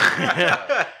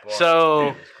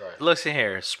 So, listen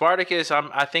here, Spartacus.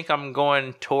 I think I'm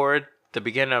going toward the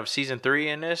beginning of season 3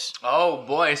 in this. Oh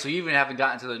boy, so you even haven't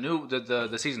gotten to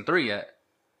the season 3 yet.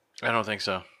 I don't think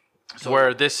so.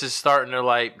 Where this is starting to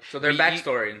like. So their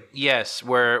backstory. Yes,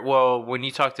 when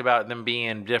you talked about them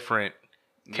being different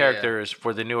characters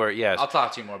for the newer, yes. I'll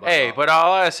talk to you more about Hey, that. but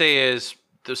all I say is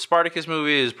the Spartacus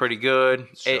movie is pretty good.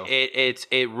 Sure.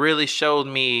 It really showed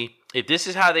me if this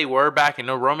is how they were back in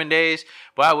the Roman days.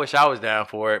 Boy, I wish I was down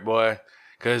for it, boy.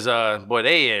 Cause boy,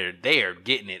 they are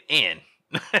getting it in.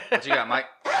 What you got, Mike?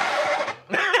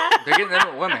 They're getting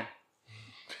them with women.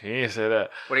 He didn't say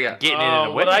that. What do you got? Getting it in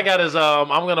the What I got is I'm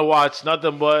gonna watch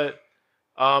nothing but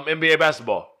NBA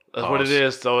basketball. That's what it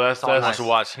is. So that's all He nice. wants to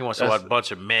watch. He wants to That's- watch a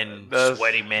bunch of men, that's-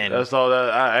 sweaty men. That's all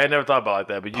that I ain't never thought about it like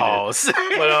that, but you did. Pause.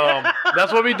 But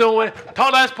that's what we doing.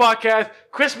 Talk Nice Podcast,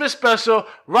 Christmas special.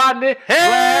 Rodney, Hey!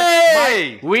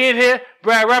 Brad, Mike, we in here.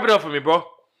 Brad, wrap it up for me, bro.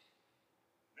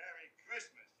 Merry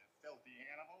Christmas, you filthy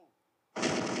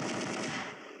animal.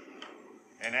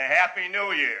 And a Happy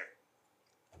New Year.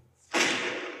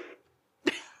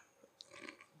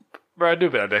 Brad, do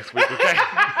better next week, okay?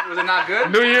 Was it not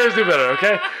good? New Year's, do better,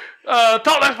 okay?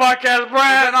 Talk Nice Podcast,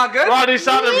 Brad. Is that not good? Rodney,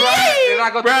 shout out to Brad. Did it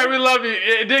not go Brad, through? we love you.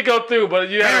 It did go through, but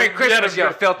you Merry had Christmas,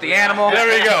 you filthy animal. There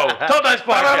we go. Talk Nice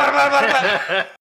Podcast.